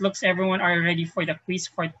 It looks everyone are ready for the quiz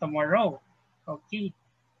for tomorrow. Okay.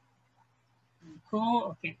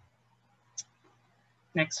 Cool. Okay.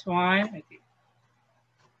 Next one. Okay.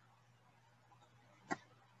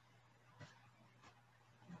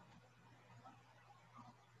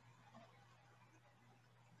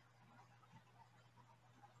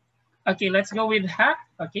 Okay, let's go with ha.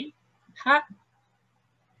 Okay. Ha.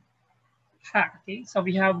 Ha. Okay. So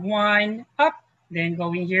we have one up, then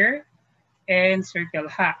going here and circle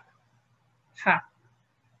ha. Ha.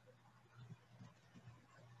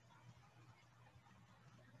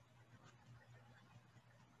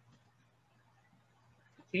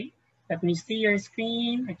 Okay. Let me see your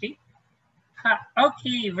screen. Okay. Ha.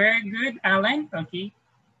 Okay, very good, Alan. Okay.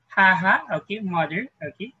 Ha ha. Okay, mother.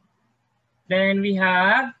 Okay. Then we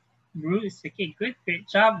have Bruce. Okay, good. Great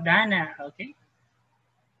job, Dana. Okay.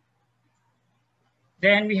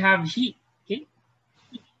 Then we have he. Okay.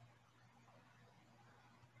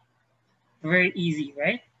 Very easy,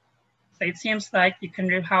 right? So it seems like you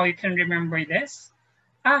can how you can remember this.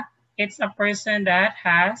 Ah, it's a person that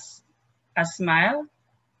has a smile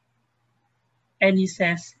and he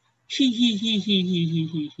says he.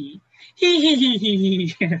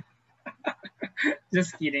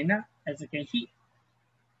 Just kidding, no? As okay, he.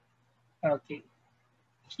 Okay,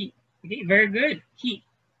 he. Okay, very good. He.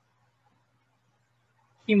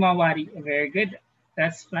 Himawari. Very good.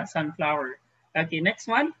 That's sunflower. Okay, next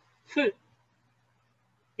one. Fu.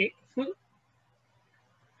 Okay, fu.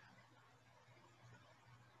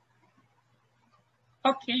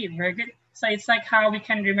 Okay, very good. So it's like how we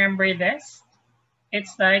can remember this.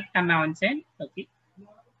 It's like a mountain. Okay.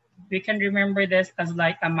 We can remember this as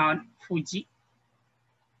like a Mount Fuji.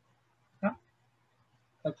 Huh?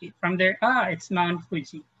 Okay, from there, it's Mount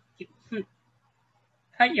Fuji. Okay.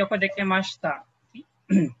 Hai, yoko dekimashita.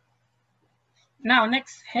 Okay. Now,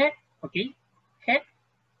 next, he. Okay. He.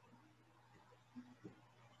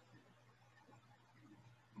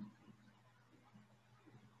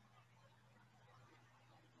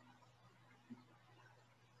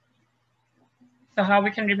 So how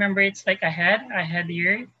we can remember it's like a head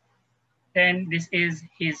here. Then this is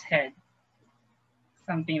his head.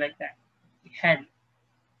 Something like that. Head.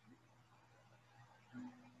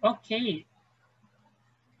 Okay.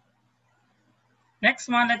 Next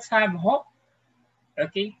one, let's have ho.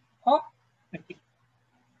 Okay. Ho. Okay.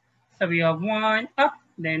 So we have one up,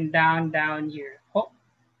 then down, down here. Ho.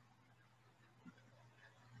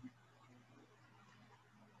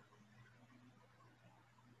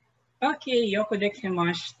 Okay, yoku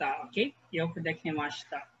dekimashita. Okay, yoku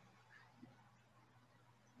dekimashita.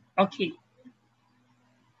 Okay.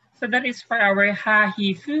 So that is for our ha,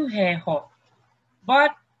 hi, fu, he, ho.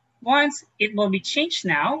 But once it will be changed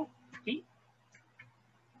now, okay,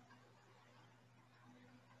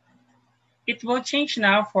 it will change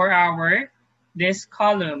now for our this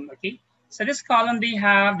column, okay? So this column, they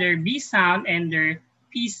have their B sound and their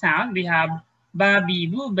P sound. We have babi,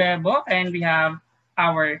 bu, bebo, and we have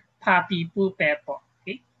our papi, pu, pepo,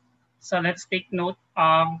 okay? So let's take note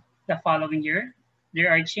of the following here.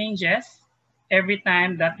 There are changes every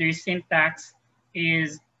time that their syntax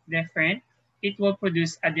is different. It will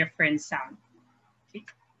produce a different sound, okay?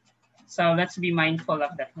 So let's be mindful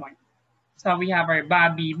of that one. So we have our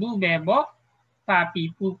babi, bu, bebo,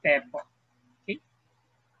 papi, pu, pepo. Okay.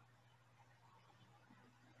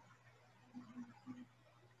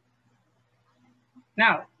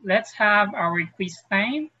 Now, let's have our quiz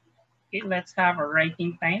time. Okay, let's have a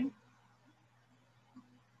writing time.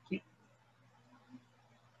 Okay.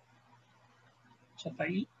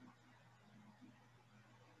 Chatay.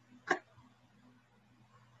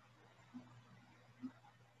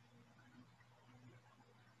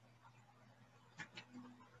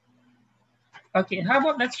 Okay, how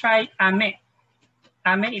about let's try ame.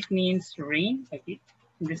 Ame, it means rain, okay,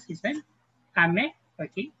 in this season. Ame,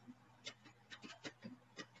 okay.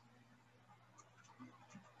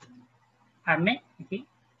 Ame, okay.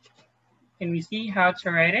 Can we see how to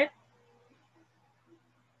write it?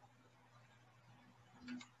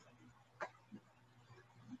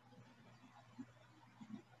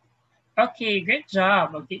 Okay, great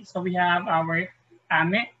job. Okay, so we have our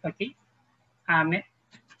ame, okay, ame.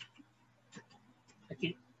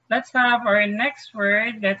 Okay, let's have our next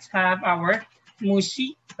word. Let's have our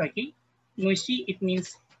mushi, okay. Mushi, it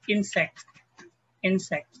means insect,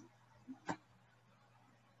 insect.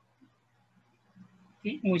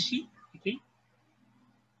 Okay, mushi, okay.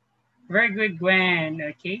 Very good, Gwen,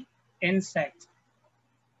 okay. Insect.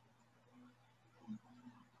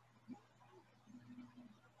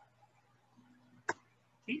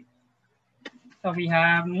 Okay, so we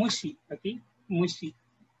have mushi, okay, mushi.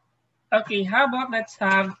 Okay, how about let's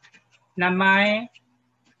have namai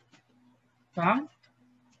from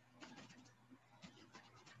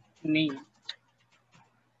name.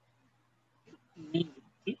 Name.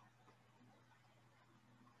 Okay.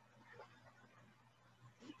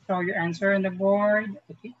 So your answer on the board.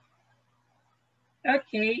 Okay.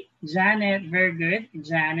 Okay, Janet, very good.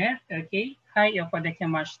 Janet, okay. Hi,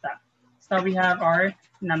 yokodekimashita. So we have our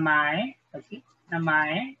namai, okay.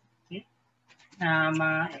 Namai, okay.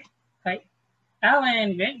 Namai. Hi.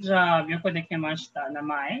 Alan, great job. Yokodekimashita.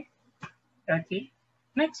 Namai. Okay.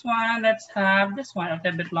 Next one, let's have this one a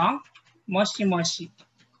little bit long. Moshi moshi.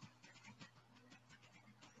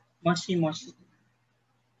 Moshi moshi.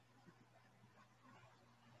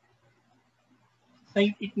 So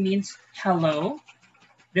it means hello.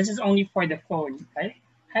 This is only for the phone, right?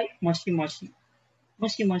 Hi, moshi moshi.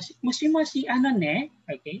 Moshi moshi. Moshi moshi, ano ne?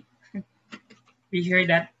 Okay. We hear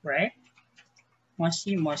that, right?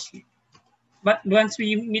 Moshi moshi. But once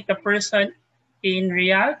we meet the person in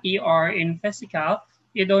reality or in physical,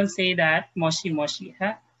 you don't say that moshi moshi,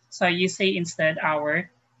 huh? So you say instead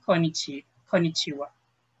our konnichiwa.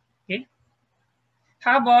 Okay.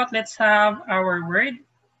 How about let's have our word.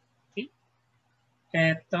 Okay.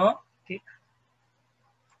 Eto. Okay.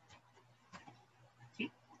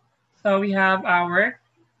 Okay. So we have our,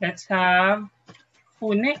 let's have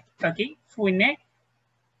fune. Okay. Fune.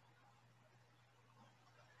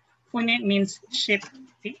 Fune means ship.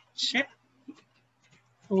 Okay. Ship.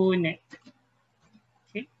 Fune.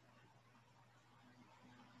 Okay.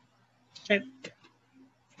 Ship.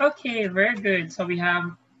 Okay, very good. So we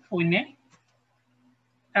have fune.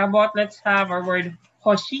 How about let's have our word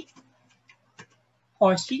hoshi.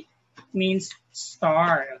 Hoshi means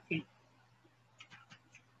star. Okay.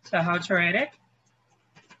 So how to write it?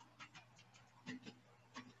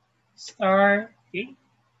 Star. Okay.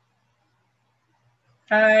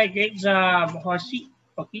 Hi, great job, Hoshi.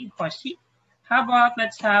 Okay, Hoshi. How about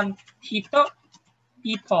let's have hito,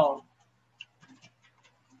 people.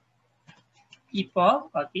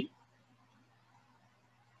 People. Okay.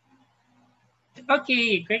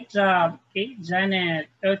 Okay, great job. Okay, Janet.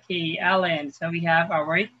 Okay, Alan. So we have our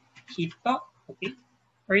word hito. Okay,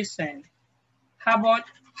 person. How about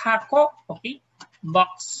hako? Okay,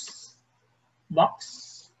 box. Box.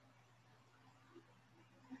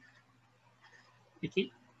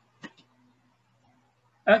 Okay.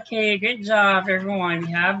 Okay, great job, everyone.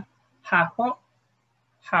 We have hako.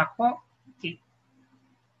 Hako. Okay.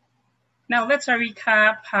 Now let's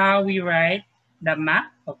recap how we write the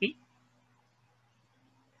map. Okay.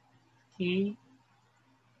 Okay.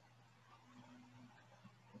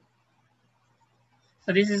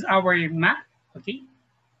 So this is our map. Okay.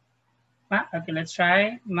 Map. Okay, let's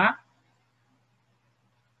try map.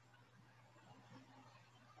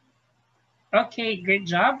 Okay, great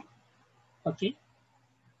job. Okay.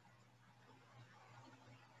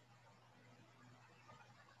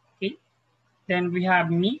 Okay. Then we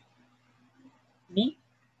have me. Me.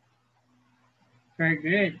 Very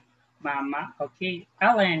good. Mama. Okay.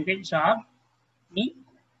 Ellen, good job. Me.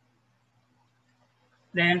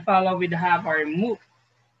 Then follow with have our move.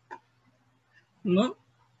 Move.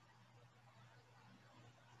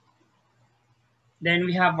 Then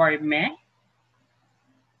we have our me.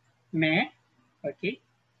 Me. Okay.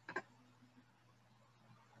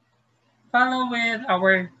 Follow with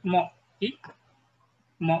our mo. Okay.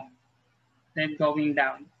 Mo. Then going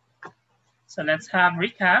down. So let's have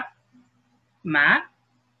recap. Ma.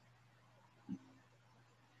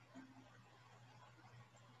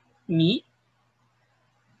 mi,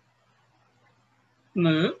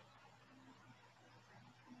 mu,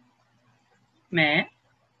 me,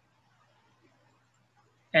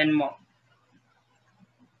 and mo.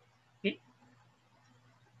 Okay.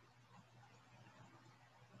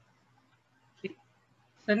 Okay.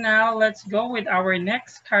 So now let's go with our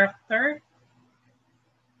next character.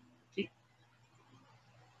 Okay.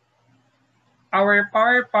 Our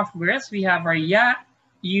Powerpuff Girls, we have our ya,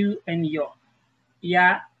 you, and yo.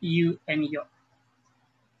 Ya, you, and yo.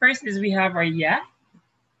 First is we have our ya.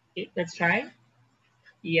 Okay, let's try.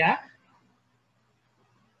 Ya.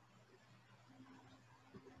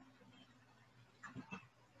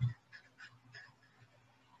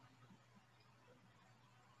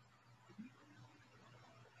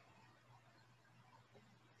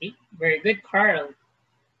 Okay, very good, Carl.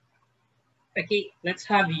 Okay, let's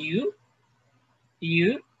have you.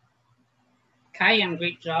 You. Kyan,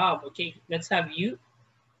 great job. Okay, let's have you.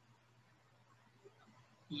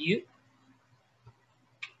 You.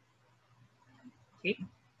 Okay.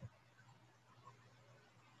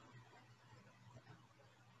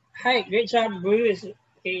 Hi, great job, Bruce.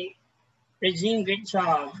 Okay. Regine, great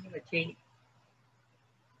job. Okay.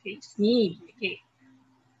 Okay, Sneed. Okay.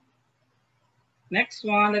 Next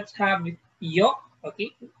one, let's have yo.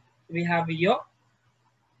 Okay. We have yo.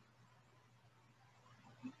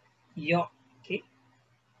 Yo. Okay.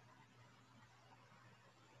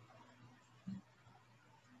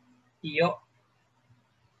 Yo.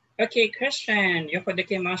 Okay, Christian. Yoko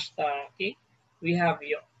dekemashita. Okay. We have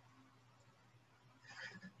yo.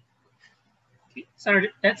 Okay. So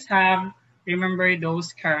let's have remember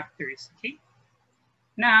those characters. Okay.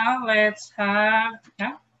 Now let's have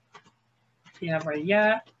we have our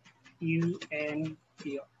ya, you, and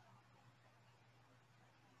yo.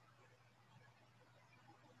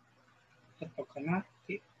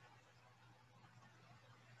 Okay.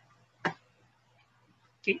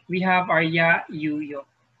 Okay, we have our ya, you, yo.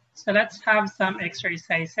 So let's have some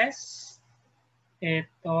exercises.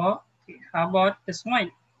 Ito. Okay, how about this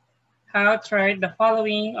one? How to write the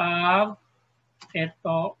following of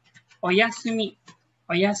ito, oyasumi.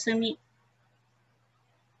 Oyasumi.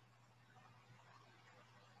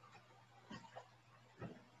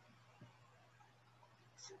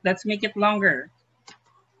 Let's make it longer.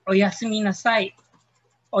 Oyasumi nasai.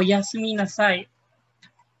 Oyasumi nasai.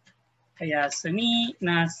 Oyasumi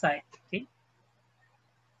nasai. Okay.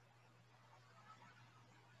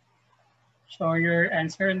 Show your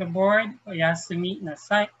answer on the board. Oyasumi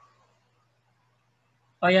nasai.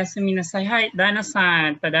 Oyasumi nasai. Hi,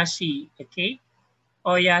 Dana-san, tadashi. Okay.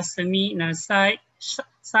 Oyasumi nasai.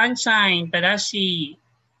 Sunshine, tadashi.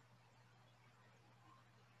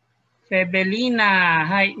 Febelina,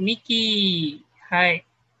 hi. Nikki, hi.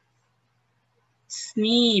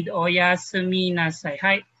 Sneed, oyasumi nasai.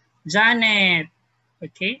 Hi. Janet,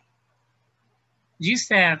 okay.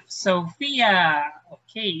 Joseph, Sophia,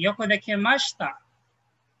 okay. Yoko dekemashita.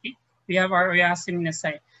 Okay. We have our oyasumi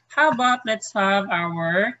nasai. How about let's have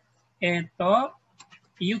our ito,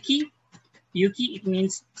 Yuki. Yuki, it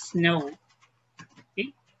means snow.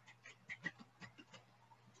 Okay.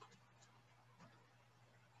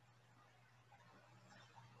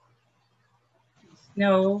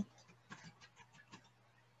 Snow.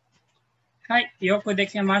 Hi, Yoko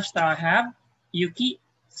dekemashita. I have Yuki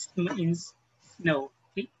means snow.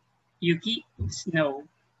 Okay. Yuki, snow.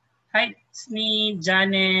 Hi, Sneed,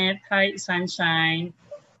 Janet. Hi, Sunshine.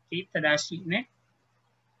 Okay, tadashi ne.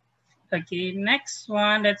 Okay, next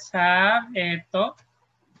one, let's have ito.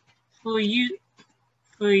 Fuyu.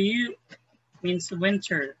 Fuyu means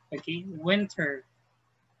winter. Okay, winter.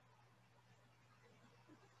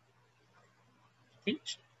 Okay.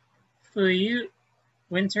 Fuyu,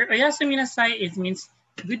 winter. Oyasumi nasai, it means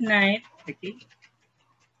good night. Okay.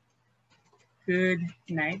 Good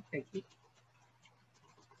night. Okay.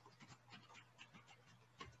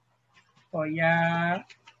 Oyasumi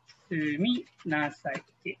nasai.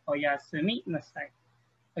 Okay. Oyasumi nasai.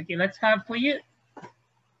 Okay, let's have for you.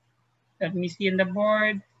 Let me see on the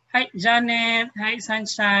board. Hi, Janet. Hi,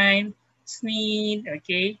 Sunshine. Sneed.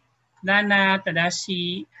 Okay. Dana,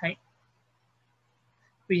 Tadashi. Hi.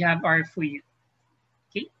 We have our fuyu.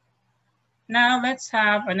 Okay. Now let's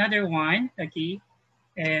have another one. Okay.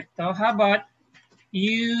 Ito, how about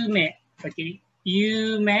yume? Okay.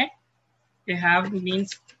 Yume. You have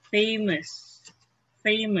means famous.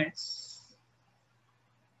 Famous.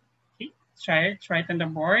 Okay. Try it on the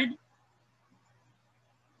board.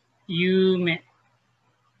 Yume.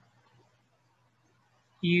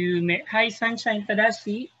 Yume. Hi, Sunshine,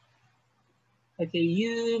 Tadashi. Okay,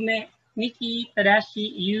 yume. Nikki,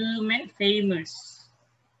 Tadashi, yume, famous.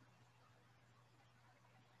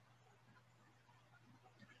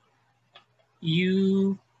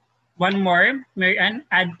 You, one more, Marianne,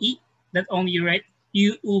 add E, that only you write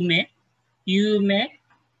yume, yume.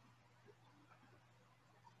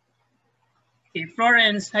 Okay,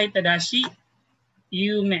 Florence, hi Tadashi,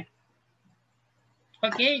 yume.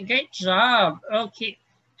 Okay, great job. Okay,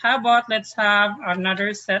 how about let's have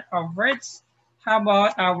another set of words. How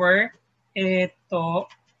about our eto?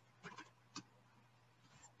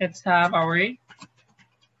 Let's have our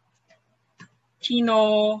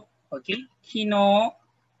kino. Okay, kino.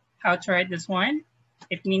 How to write this one?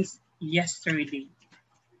 It means yesterday.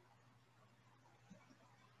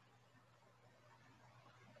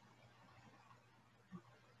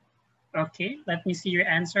 Okay, let me see your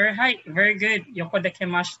answer. Hi, very good. Yoko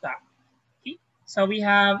dekemashita. Okay, so we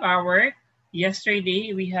have our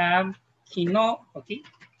yesterday, we have kino. Okay,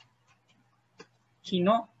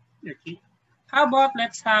 kino. Okay, how about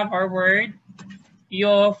let's have our word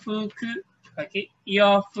yofuku. Okay,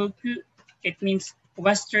 yofuku. It means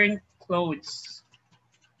Western clothes.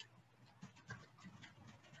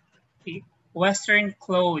 Okay, Western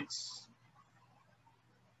clothes.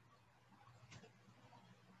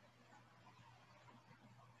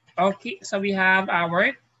 Okay, so we have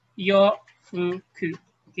our yofuku.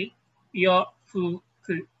 Okay,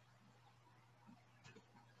 yofuku.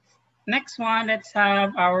 Next one, let's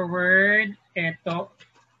have our word eto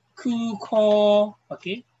kuko.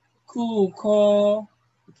 Okay, kuko.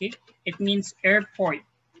 Okay, it means airport.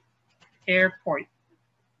 Airport.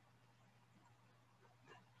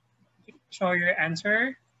 Okay, show your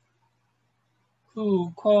answer.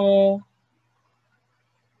 Kuko.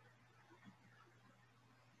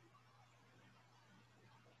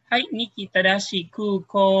 Hi, Nikki Tadashi.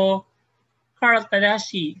 Kuko. Carl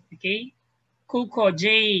Tadashi. Okay. Kuko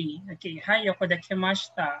J. Okay. Hi, Yoko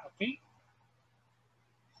dekemashita. Okay.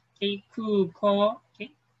 Okay. Kuko.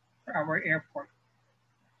 Okay. For our airport.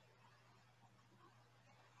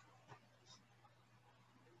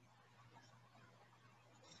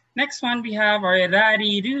 Next one, we have our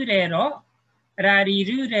rarirurero.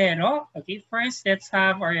 Rarirurero. Okay, first let's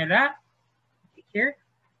have our ra here.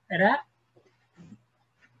 Ra.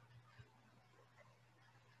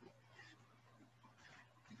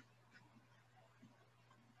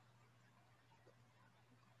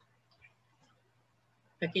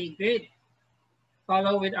 Okay, good.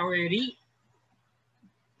 Follow with our ri.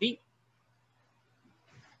 Ri.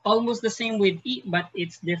 Almost the same with e, but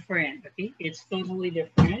it's different. Okay, it's totally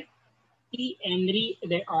different. E and ri,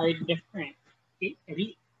 they are different. Okay,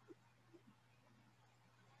 ri.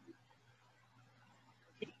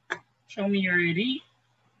 Okay. Show me your ri.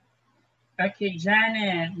 Okay,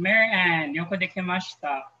 Janet, Marianne, Yoko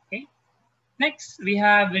dekemashita. Okay. Next, we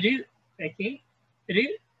have ru. Okay, ru.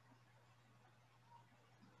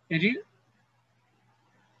 Ru.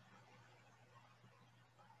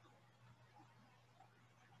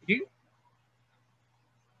 Ru.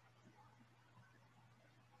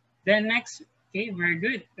 Then next, okay, very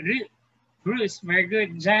good. Ru. Bruce, very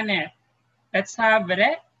good. Janet. Let's have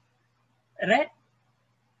re. Re.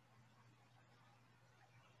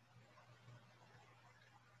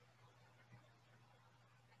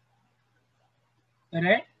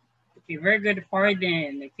 Re. Okay, very good.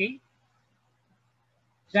 Pardon. Okay.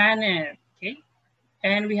 Janet. Okay.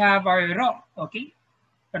 And we have our ro. Okay.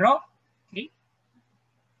 Ro. Okay.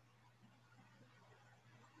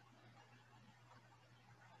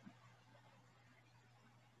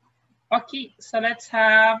 Okay, so let's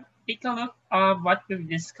take a look of what we've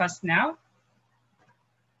discussed now.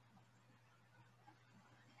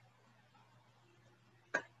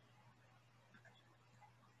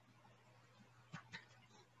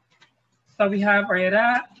 So we have our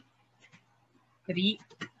ra, ri,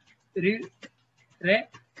 ru, re,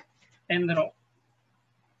 and ro.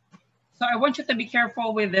 So I want you to be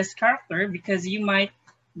careful with this character because you might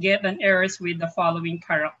get an errors with the following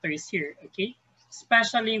characters here, okay?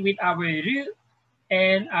 Especially with our ru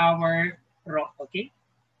and our ro, okay?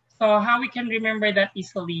 So how we can remember that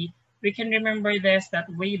easily? We can remember this that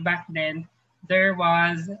way back then, there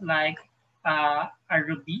was like a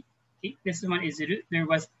ruby, okay? This one is ru, there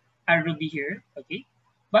was a ruby here, okay?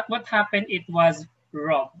 But what happened, it was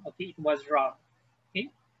rob, okay? It was rob, okay?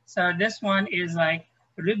 So this one is like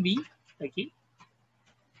ruby, okay?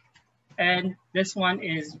 And this one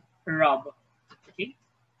is rob, okay?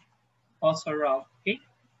 Also rob, okay?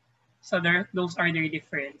 So there, those are their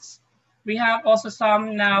difference. We have also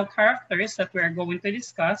some now characters that we're going to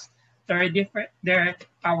discuss. They're different, they're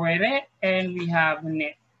aware and we have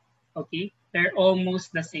ne, okay? They're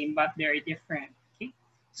almost the same, but they're different, okay?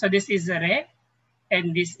 So this is re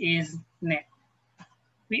and this is ne.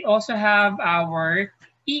 We also have our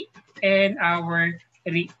I and our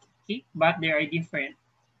ri. okay, but they are different.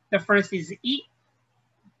 The first is I,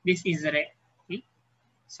 this is re, okay.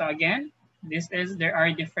 So again, they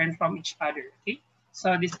are different from each other, okay.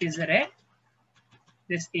 So this is re,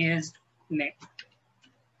 this is ne.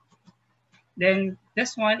 Then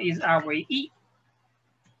this one is our I,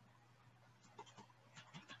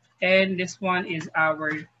 and this one is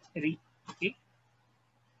our ri, okay.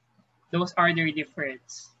 Those are their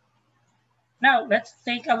difference. Now let's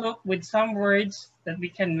take a look with some words that we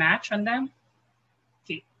can match on them.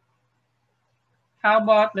 Okay. How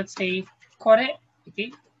about, let's say, kore,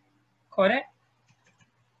 okay. Kore,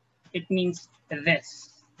 it means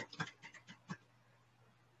this.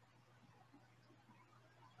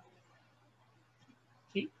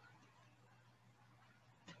 Okay.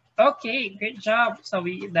 Okay, great job. So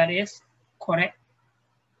that is kore,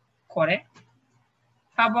 kore.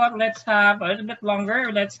 How about let's have a little bit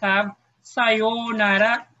longer. Let's have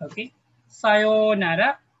sayonara, okay.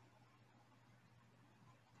 Sayonara,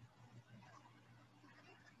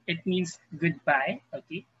 it means goodbye,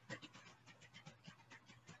 okay.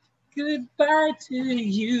 Goodbye to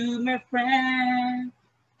you, my friend.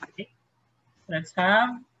 Okay, let's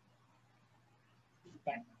have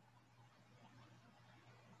goodbye.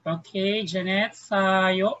 Okay, Janet,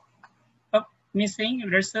 sayo. Oh, missing.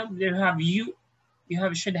 There have you.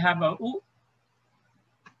 Should have a u.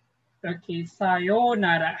 Okay,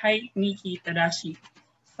 sayonara. Hai, Miki Tadashi.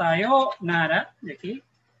 Sayonara. Okay,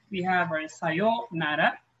 we have our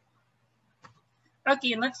sayonara.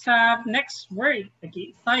 Okay, let's have next word.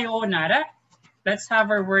 Okay, sayonara. Let's have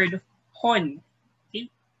our word hon. Okay,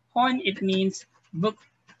 hon, it means book.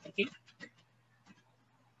 Okay,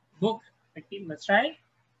 book. Okay, let's try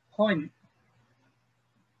hon.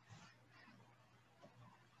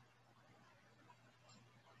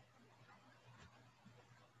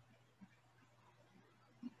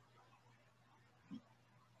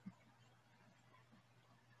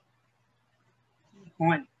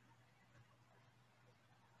 Hon.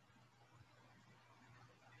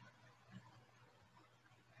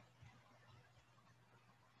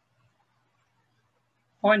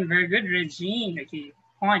 Hon, very good, Regine. Okay,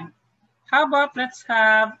 hon. How about let's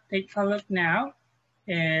take a look now.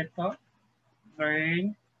 Eto,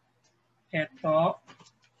 learn, eto,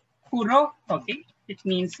 kuro. Okay, it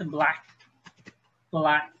means black,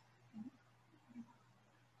 black.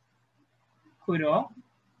 Kuro,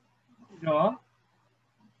 kuro.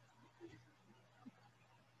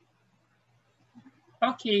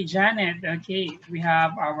 Okay, Janet. Okay, we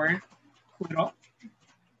have our kuro,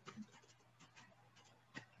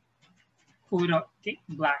 kuro. Okay,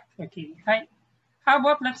 black. Okay, hi. How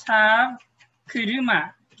about let's have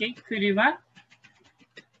kuruma. Okay, kuruma.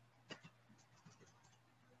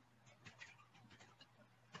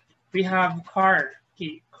 We have car.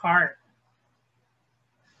 Okay, car.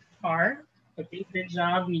 Car. Okay, good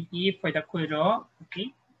job, Nikki, for the kuro.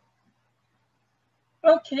 Okay.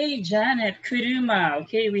 Okay, Janet, kuruma.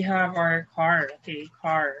 Okay, we have our car. Okay,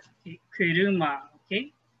 car. Okay, kuruma.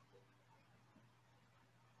 Okay.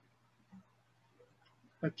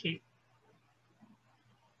 Okay.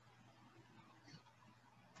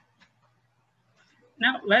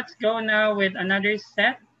 Now let's go now with another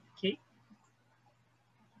set. Okay.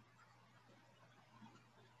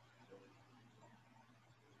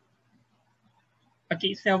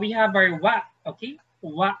 Okay, so we have our wa. Okay,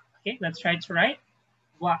 wa. Okay, let's try to write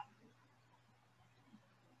wa.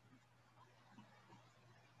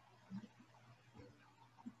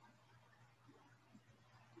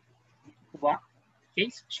 Wa. Okay,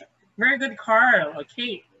 very good, Carl.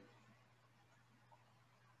 Okay.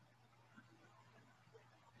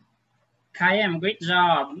 Kayam, great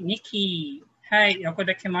job. Nikki, hi,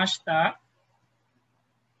 yokodakimashita.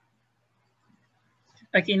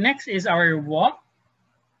 Okay, next is our wa.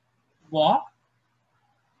 Wa.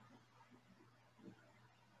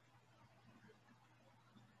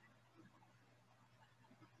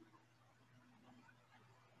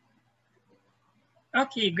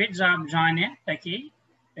 Okay, great job, Janet. Okay.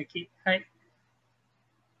 Okay, hi.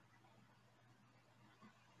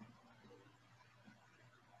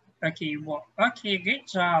 Okay, wa. Okay, great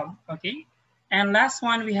job. Okay. And last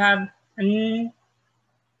one we have n,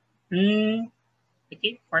 n.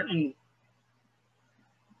 Okay, for n.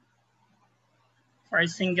 For a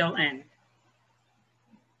single n.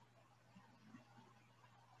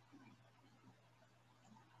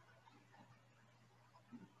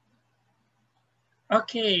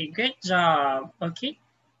 Okay, great job. Okay.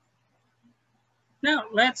 Now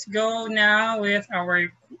let's go now with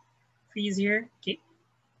our quiz here. Okay.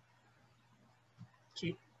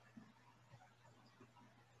 Okay.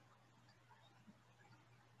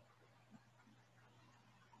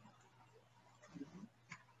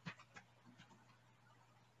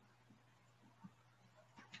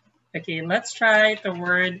 Okay, let's try the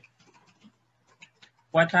word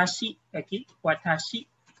watashi. Okay, watashi.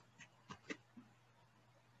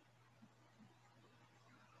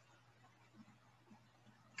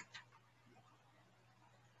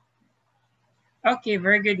 Okay,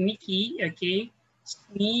 very good, Nikki. Okay,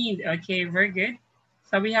 need. Okay, very good.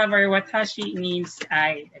 So we have our watashi means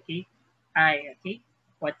I. Okay, I. Okay,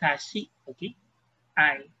 watashi. Okay,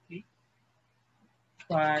 I. Okay,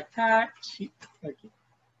 watashi. Okay.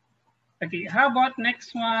 Okay, how about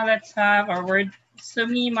next one? Let's have our word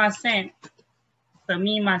sumimasen.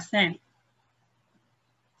 Sumimasen.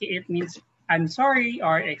 Okay, it means I'm sorry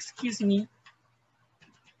or excuse me.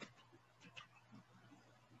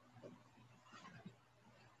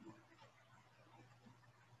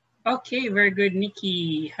 Okay, very good,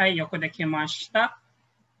 Nikki. Hi, yokodakemashita.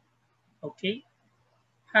 Okay.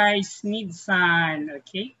 Hi, Smid-san.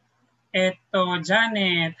 Okay.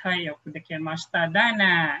 Janet. Hi, yokodakemashita.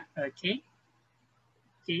 Dana. Okay.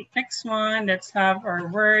 Okay, next one. Let's have our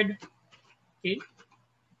word. Okay.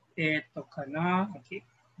 Kana. Okay.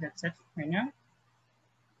 That's it right now.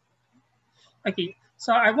 Okay.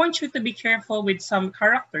 So I want you to be careful with some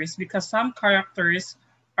characters because some characters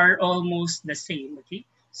are almost the same. Okay.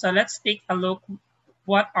 So let's take a look.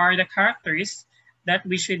 What are the characters that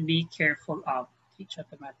we should be careful of? Okay,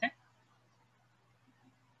 chotomate.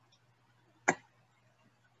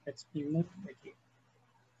 Let's be moved. Okay.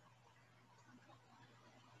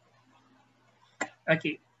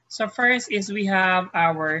 Okay. So first is we have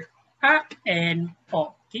our a and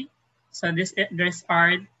o. Okay. So there's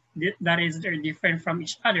are that is they're different from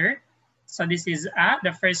each other. So this is a.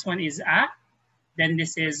 The first one is a. Then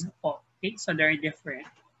this is o. Okay. So they're different.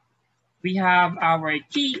 We have our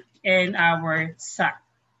ki and our sa.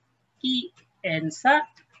 Ki and sa.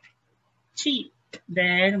 Chi.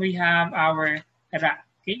 Then we have our ra.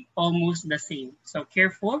 Okay. Almost the same. So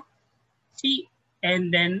careful. Chi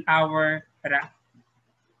and then our ra.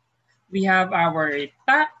 We have our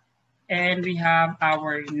ta and we have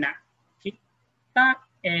our na. Okay. Ta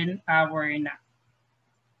and our na.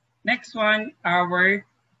 Next one, our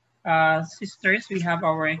sisters, we have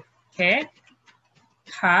our ke,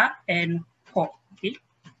 ha, and ho. Okay.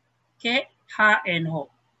 Ke, ha, and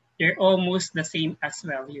ho. They're almost the same as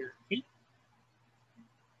well here. Okay.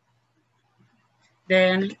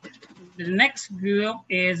 Then the next group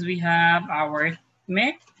is we have our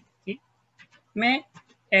me, okay. Me,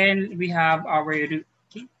 and we have our ru.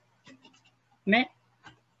 Okay. Me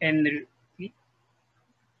and ru. Okay.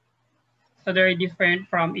 So they're different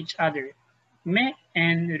from each other. Me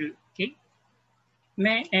and ru. Okay.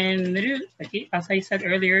 Me and ru. Okay. As I said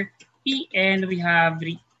earlier, e and we have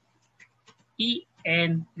ri. E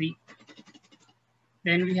and ri.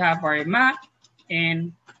 Then we have our ma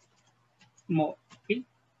and mo. Okay.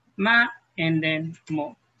 Ma and then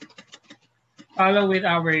mo. Follow with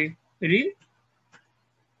our ru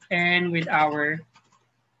and with our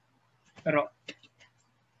ro.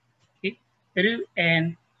 Okay. Ru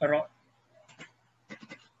and ro.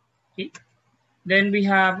 Okay. Then we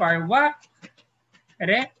have our wa,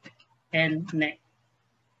 re, and ne.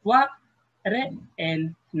 Wa, re,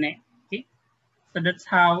 and ne. Okay. So that's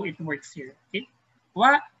how it works here. Okay.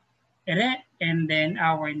 Wa, re, and then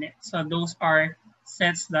our ne. So those are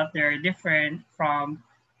sets that they're different from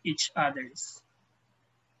each others.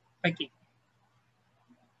 Okay.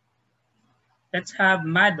 Let's have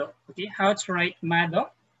mado. Okay. How to write mado?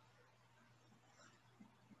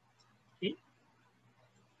 Okay.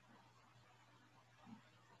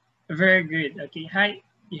 Very good. Okay. Hi.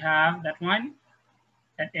 You have that one.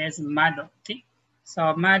 That is mado. Okay.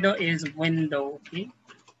 So mado is window. Okay.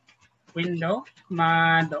 Window.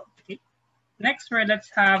 Mado. Okay. Next word, let's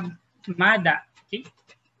have mada. Okay.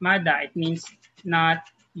 Mada, it means not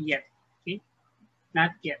yet. Okay.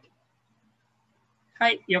 Not yet.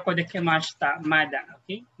 Hi, yoko dekimashita. Mada.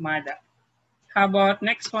 Okay. Mada. How about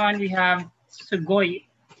next one? We have sugoi.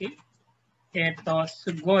 Okay. Eto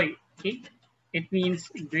sugoi. Okay. It means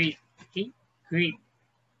great. Okay. Great.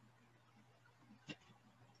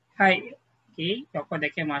 Hi. Okay. Yoko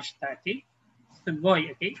dekimashita. Okay.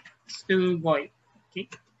 Sugoi. Okay. Sugoi. Okay.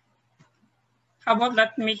 How about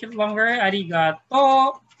let's make it longer?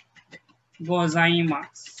 Arigato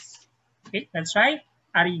gozaimasu. Okay, that's right.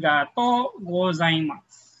 Arigato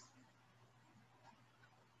gozaimasu.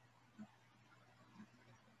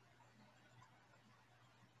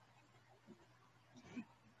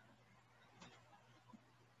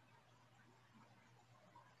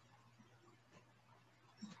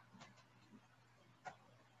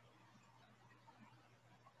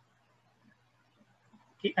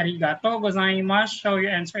 Okay, arigato gozaimasu. Show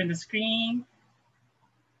your answer in the screen.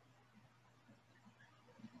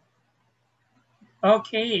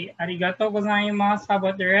 Okay, arigatou gozaimasu. How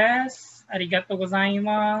about the rest? Arigatou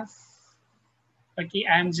gozaimasu. Okay,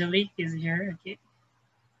 Angelique is here. Okay,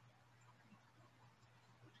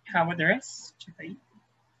 how about the rest? I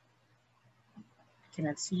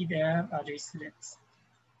cannot see the other students.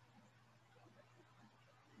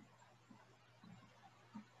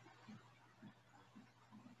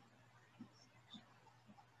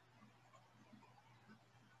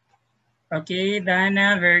 Okay,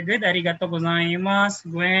 Dana, very good. Arigatou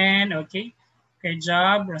gozaimasu. Gwen, okay. Great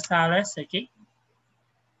job. Rosales, okay.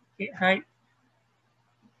 Okay, hi.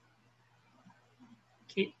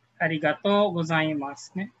 Okay, arigatou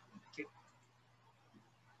gozaimasu. Okay,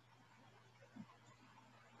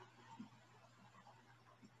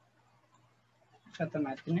 ちょっと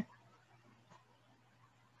待ってね。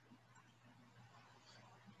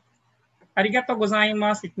Arigatou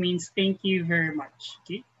gozaimasu, it means thank you very much.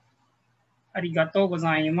 Okay. Arigatou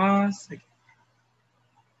gozaimasu.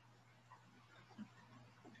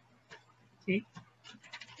 Okay.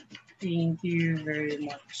 Thank you very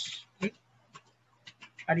much. Okay.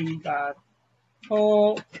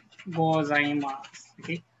 Arigatou gozaimasu.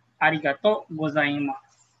 Okay. Arigatou gozaimasu.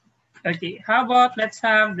 Okay. How about let's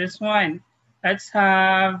have this one? Let's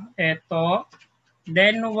have eto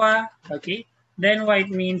denwa. Okay. Denwa, it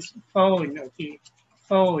means phone. Okay.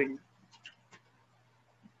 Phone.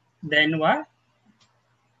 Denwa.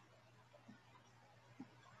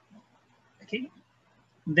 Okay.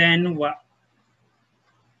 Denwa.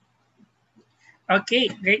 Okay,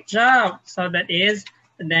 great job. So that is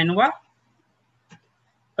denwa.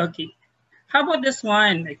 Okay. How about this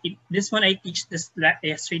one? Okay, this one I teach this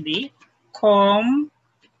yesterday. Kom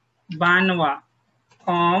banwa.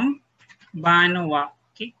 Kom banwa.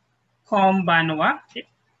 Okay. Kom banwa. Okay.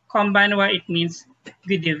 Kom banwa, it means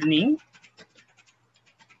good evening.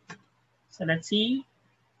 So let's see.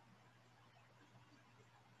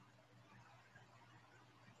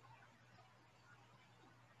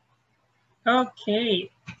 Okay,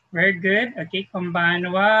 very good. Okay,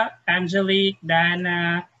 konbanwa, Angelique,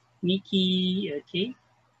 Dana, Nikki. Okay.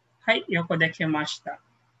 Hai, yoko dekimashita.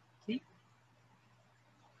 Okay.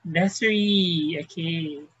 Desiree.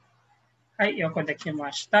 Okay. Hai, yoko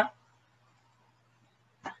dekimashita.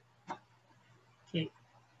 Okay.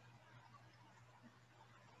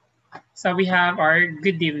 So we have our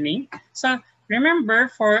good evening. So remember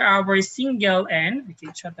for our single N,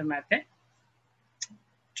 okay, chotomate.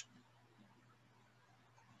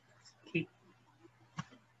 Okay.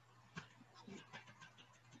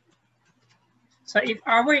 So if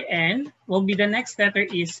our N will be the next letter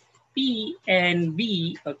is P and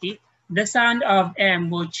B, okay, the sound of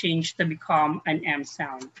M will change to become an M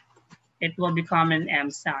sound. It will become an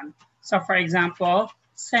M sound. So for example,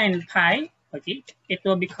 senpai, okay, it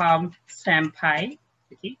will become senpai,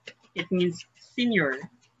 okay, it means senior.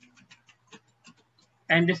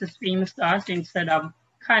 And this is famous to us. Instead of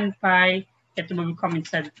kanpai, it will become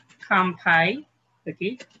instead kampai,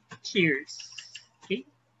 okay, cheers, okay.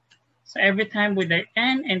 So every time with the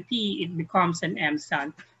N and P, it becomes an M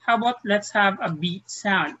sound. How about let's have a beat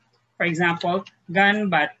sound? For example,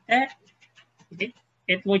 ganbatte, okay,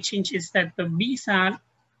 it will change instead to B sound.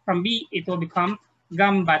 From B, it will become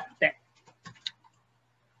gambatte.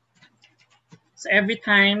 So every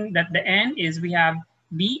time that the N is we have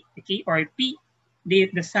B, okay, or P, the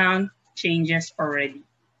sound changes already.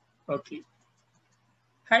 Okay.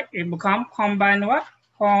 Hi, it become konbanwa,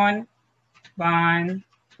 konbanwa.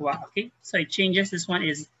 Okay, so it changes. This one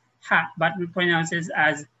is ha, but we pronounce it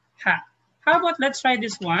as ha. How about let's try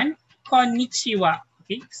this one, konnichiwa.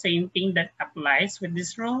 Okay, same thing that applies with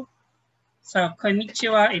this rule. So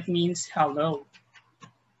konnichiwa, it means hello.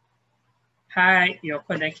 Hi,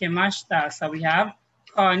 yoko dekimashita. So we have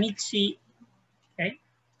konnichi, okay,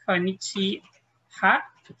 konnichi ha,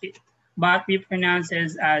 okay, but we pronounce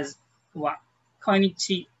it as wa,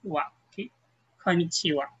 konnichiwa, okay,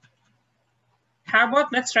 konnichiwa. How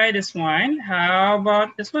about let's try this one? How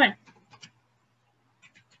about this one?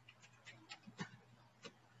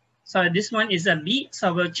 So this one is a B,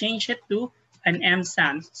 so we'll change it to an M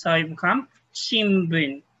sound. So it becomes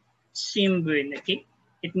shimbun, shimbun, okay?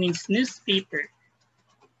 It means newspaper.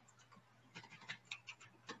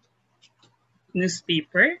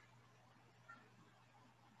 Newspaper.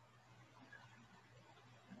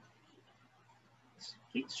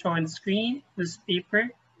 Okay, show on the screen,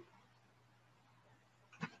 newspaper.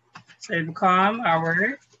 So it become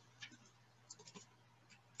our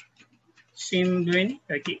shimbun,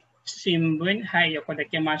 okay? Shimbun, hai yoko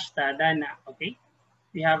dekimashita dana, okay?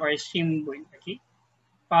 We have our shimbun, okay?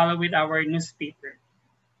 Follow with our newspaper.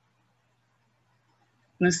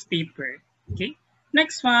 Newspaper, okay?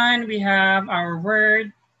 Next one, we have our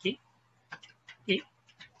word, okay, okay.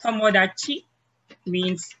 Tomodachi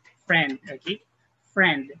means friend, okay,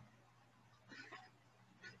 friend.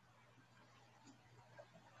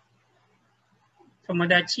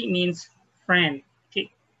 Tomodachi means friend, okay.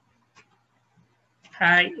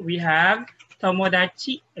 Hi, we have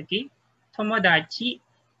tomodachi, okay, tomodachi.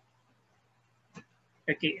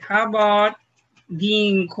 Okay, how about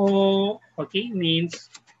ginko, okay, means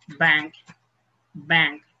bank,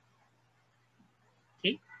 bank,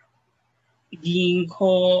 okay.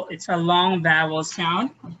 Ginko, it's a long vowel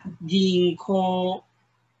sound. Ginko.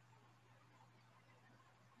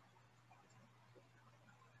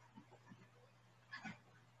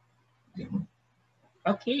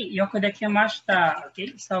 Okay, yokodekimashita.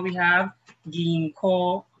 Okay, so we have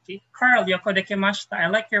ginko. Okay, Carl, yokodekimashita. I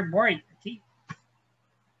like your board. Okay,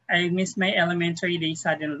 I miss my elementary days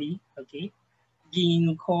suddenly. Okay,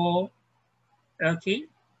 ginko. Okay,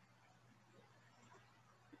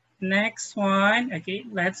 next one. Okay,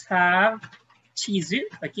 let's have chizu.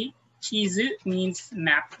 Okay, chizu means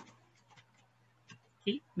map.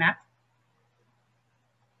 Okay, map.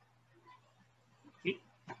 Okay.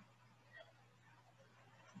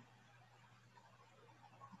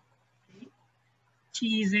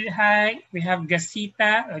 Chizu, hi. We have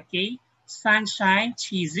gasita. Okay, sunshine,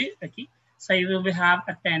 chizu. Okay, so you will have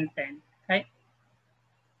a 10-10. Okay.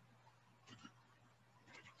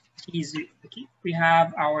 Chizu. Okay, we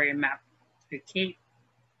have our map. Okay.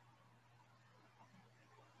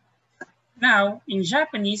 Now, in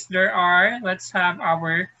Japanese, there are, let's have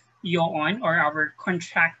our yoon or our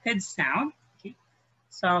contracted sound. Okay.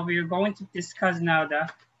 So we're going to discuss now the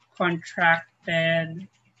contracted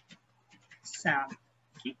sound.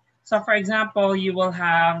 Okay. So for example, you will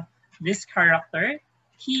have this character,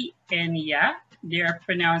 he and ya. They are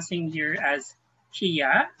pronouncing here as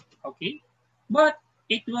kia. Okay. But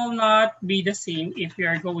it will not be the same if you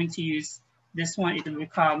are going to use this one. It will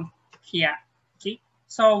become kia. Okay.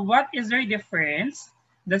 So what is their difference?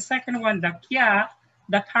 The second one, the kia,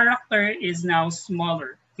 the character is now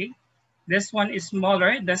smaller. Okay. This one is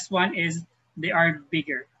smaller. This one is, they are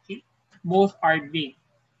bigger. Okay. Both are big.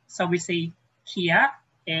 So we say kia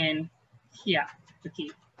and kia. Okay.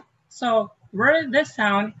 So where the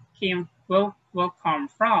sound came will come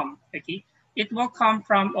from. Okay. It will come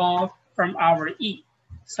from all from our e.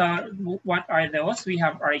 So what are those? We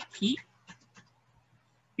have our ki,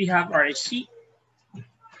 we have our shi.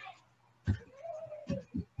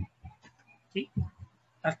 Okay.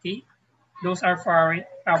 Okay. Those are for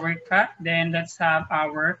our ka. Then let's have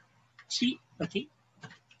our chi. Okay.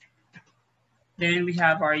 Then we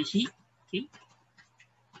have our hi. Okay.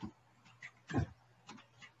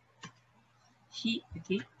 Hi.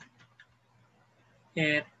 Okay.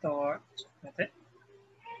 Ito. Okay.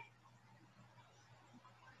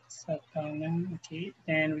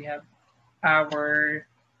 Then we have our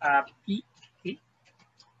P. Okay.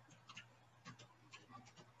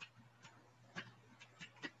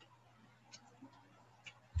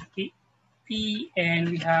 Okay. P, and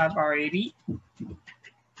we have our R.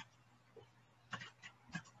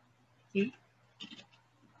 Okay.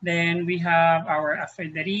 Then we have our, after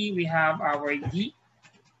the R, we have our G.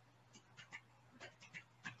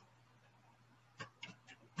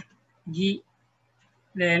 G.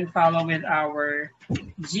 Then follow with our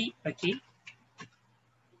G. Okay.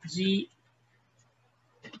 G.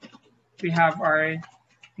 We have our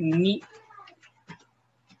ni.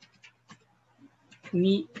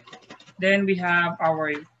 Ni. Then we have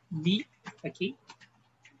our B. Okay.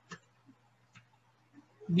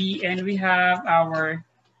 B, and we have our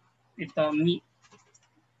ito mi.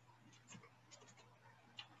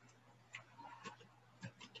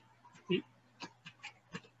 Okay.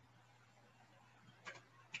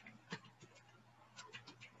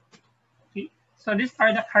 Okay. So these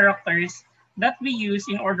are the characters that we use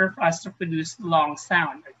in order for us to produce long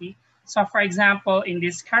sound. Okay. So for example, in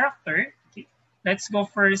this character, okay, let's go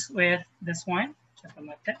first with this one.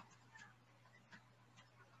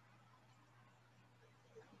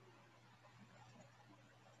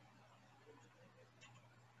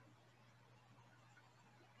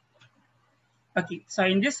 Okay, so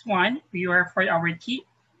in this one, we are for our key,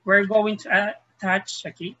 we're going to attach,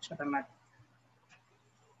 okay,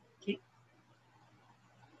 okay.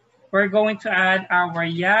 We're going to add our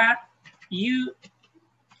ya, you,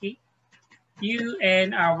 okay, you,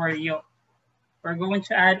 and our yo. We're going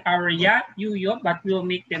to add our ya, you, yo, but we'll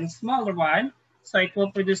make them smaller one. So it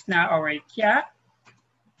will produce now our kya,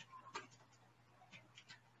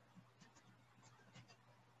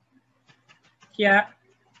 kya,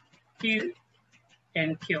 q,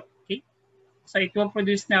 and q. Okay, so it will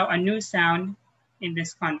produce now a new sound in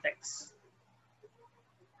this context?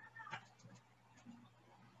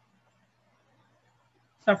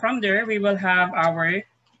 So from there, we will have our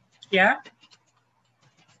kya,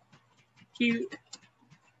 Q,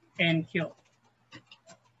 and Q.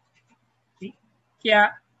 Okay.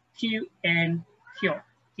 Kya, Q, and Q.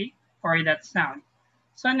 Okay, for that sound.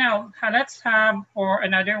 So now let's have for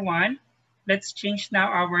another one. Let's change now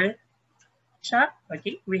our cha.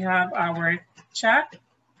 Okay, we have our cha,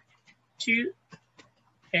 chu,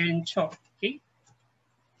 and cho. Okay,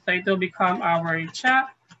 so it will become our cha,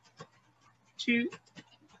 chu,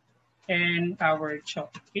 and our cho.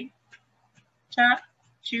 Okay, cha,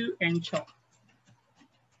 chu, and cho.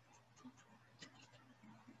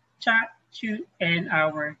 Cha, chu, and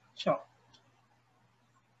our cho.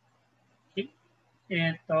 Okay,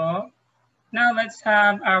 ito. Now let's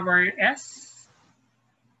have our S.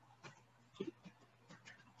 Okay.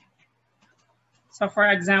 So for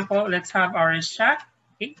example, let's have our sha,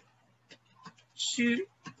 okay, shu,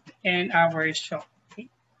 and our sho. Okay.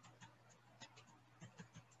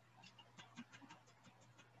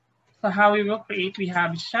 So how we will create, we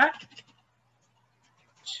have sha,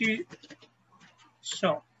 shu,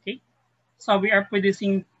 sho. Okay. So we are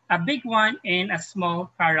producing a big one and a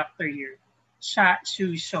small character here. Sha,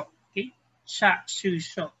 shu, sho. Okay. Sha, shu,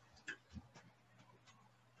 sho.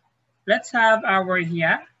 Let's have our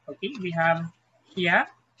hiya. Okay, we have hiya,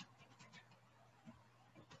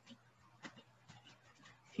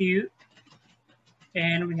 hu,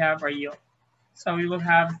 and we have our yo. So we will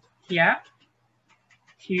have hiya,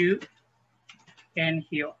 hu, and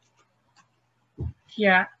hyo.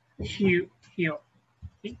 Hiya, hu, hyo.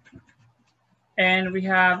 Okay. And we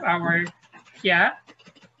have our hiya,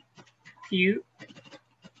 hu,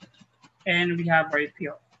 and we have our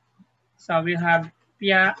pyo. So we have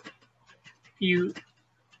pya, pu,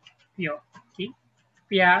 pyo. Okay.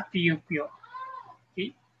 Pya, pu, pyo.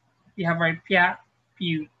 Okay. We have our pya,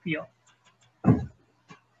 pu, pyo.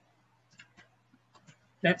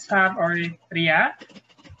 Let's have our riya,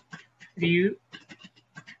 ryu,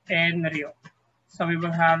 and ryo. So we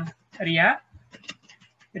will have riya,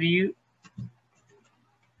 ryu,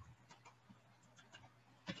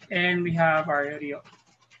 and we have our ryo.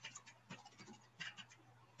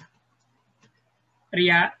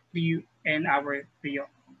 Riya, ryu, and our ryo.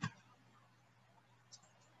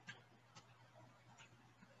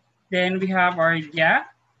 Then we have our ya,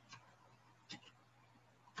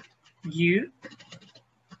 yu,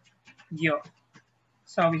 gyo.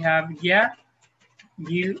 So we have ya,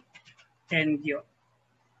 yu, and gyo.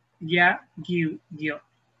 Ya, gyu, gyo.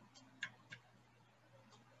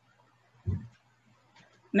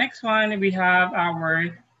 Next one, we have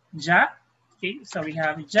our ja. Okay, so we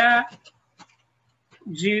have ja,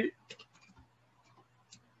 ju,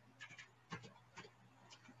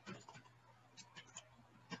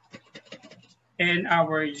 and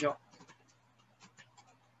our jo.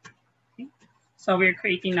 Okay. So we're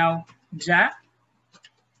creating now ja,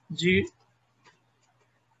 ju,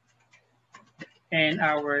 and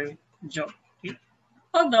our jo. Okay.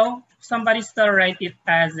 Although somebody still write it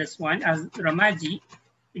as this one, as Ramaji,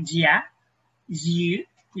 jia, ju,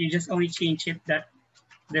 you just only change it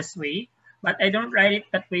this way. But I don't write it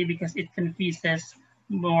that way because it confuses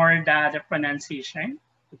more the pronunciation.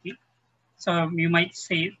 Okay. So you might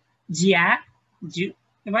say jia, ju,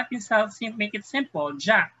 but instead make it simple,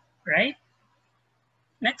 ja, right?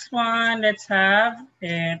 Next one, let's have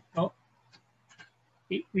eto.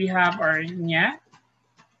 We have our nya,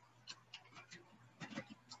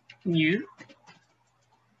 new,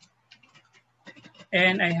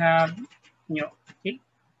 and I have nyo. Okay,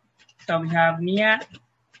 so we have nya,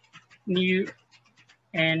 new,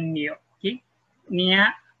 and nyo. Okay,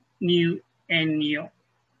 nya, new, and nyo.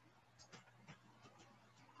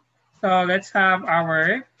 So let's have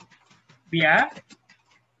our bia,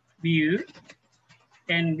 view,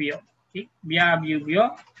 and bio. Okay, bia, view,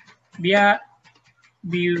 bio, bia,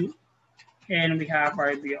 view, and we have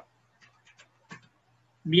our bio.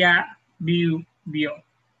 Bia, view, bio.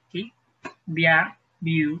 Okay, bia,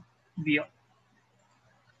 view, bio.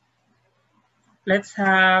 Let's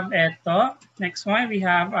have eto. Next one, we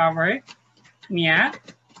have our mia,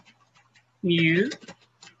 mu,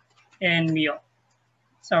 and mio.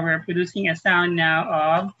 So we're producing a sound now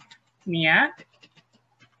of mia,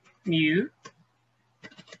 mu,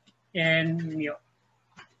 and mio.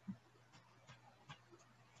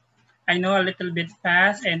 I know a little bit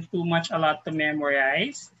fast and too much a lot to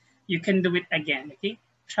memorize. You can do it again, okay?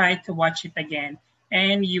 Try to watch it again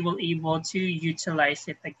and you will be able to utilize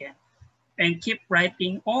it again. And keep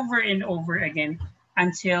writing over and over again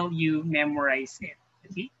until you memorize it,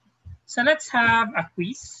 okay? So let's have a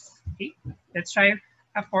quiz. Okay, let's try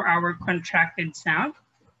for our contracted sound.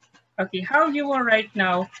 Okay, how you will write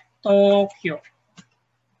now Tokyo.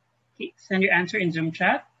 Okay, send your answer in Zoom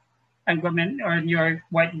chat and go on your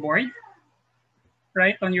whiteboard.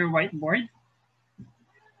 Write on your whiteboard.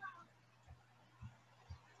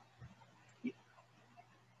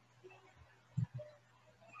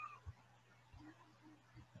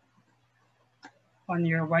 On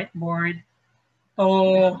your whiteboard,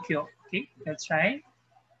 Tokyo. Okay, that's right.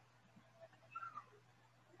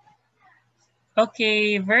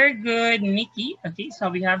 Okay, very good, Nikki. Okay, so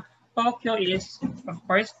we have Tokyo is, of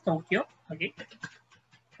course, Tokyo. Okay,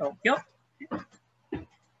 Tokyo.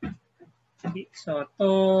 Okay, so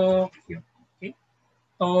Tokyo. Okay,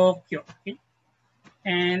 Tokyo. Okay,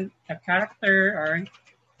 and the character or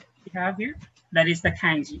we have here, that is the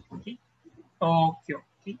kanji. Okay, Tokyo.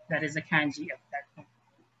 Okay, that is the kanji of that one.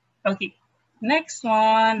 Okay, next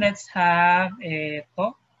one, let's have a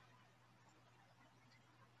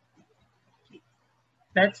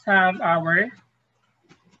let's have our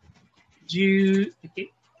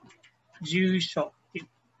okay, Jusho. Okay,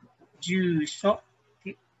 Jusho.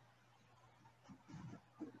 Okay.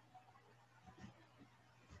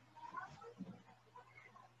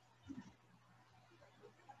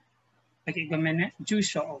 Okay, go minute.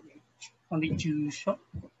 Jusho only. Only Jusho.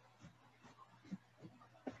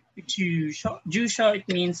 Jusho. Jusho, it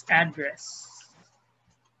means address.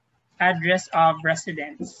 Address of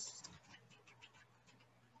residence.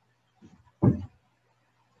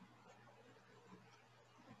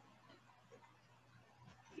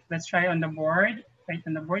 Let's try on the board. Right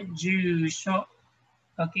on the board. Jusho.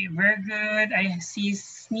 Okay, very good. I see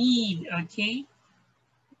Sneed. Okay.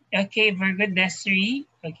 Okay, very good. Desiree.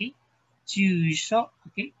 Okay. Jusho.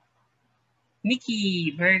 Okay.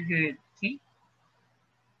 Nikki, very good. Okay.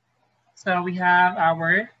 So we have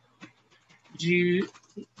our Ju.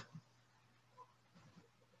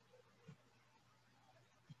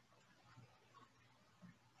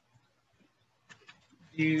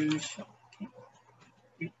 Jusho.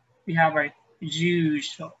 Okay. We have our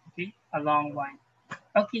Jusho. Okay, a long one.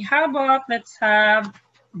 Okay, how about let's have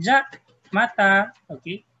Ja Mata.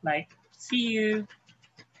 Okay, like see you.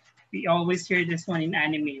 We always hear this one in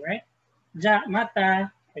anime, right? Ja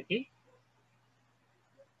Mata. Okay.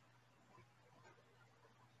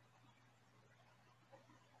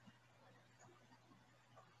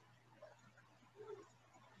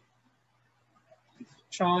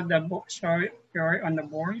 Show the book. Show your on the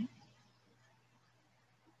board.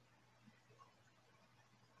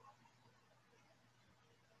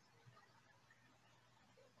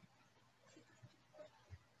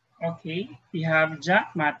 Okay, we have Ja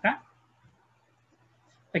Mata.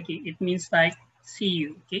 Okay, it means like see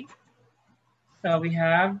you. Okay, so we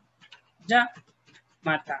have Ja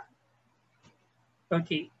Mata.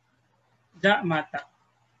 Okay, Ja Mata.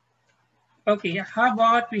 Okay, how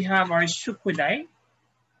about we have our Shukudai?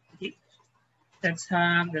 Okay, let's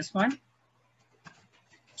have this one.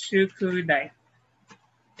 Shukudai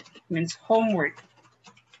means homework.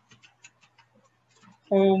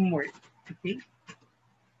 Homework. Okay.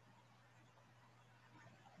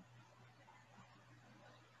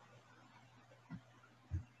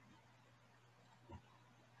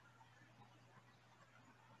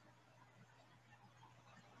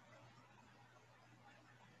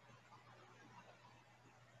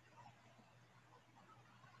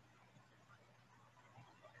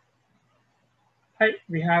 Hi,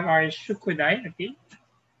 we have our Shukudai. Okay.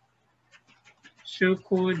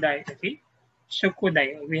 Shukudai. Okay.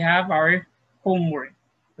 Shukudai. We have our homework.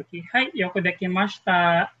 Okay. Hi,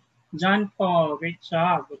 yokodakimashita. John Paul, great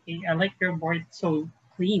job. Okay. I like your board so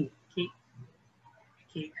clean. Okay.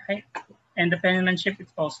 Okay. Hi. And the penmanship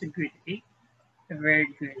is also good. Okay.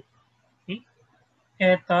 Very good. Okay.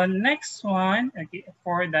 Ito, next one. Okay.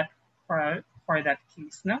 For that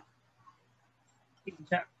case, no?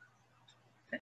 Okay.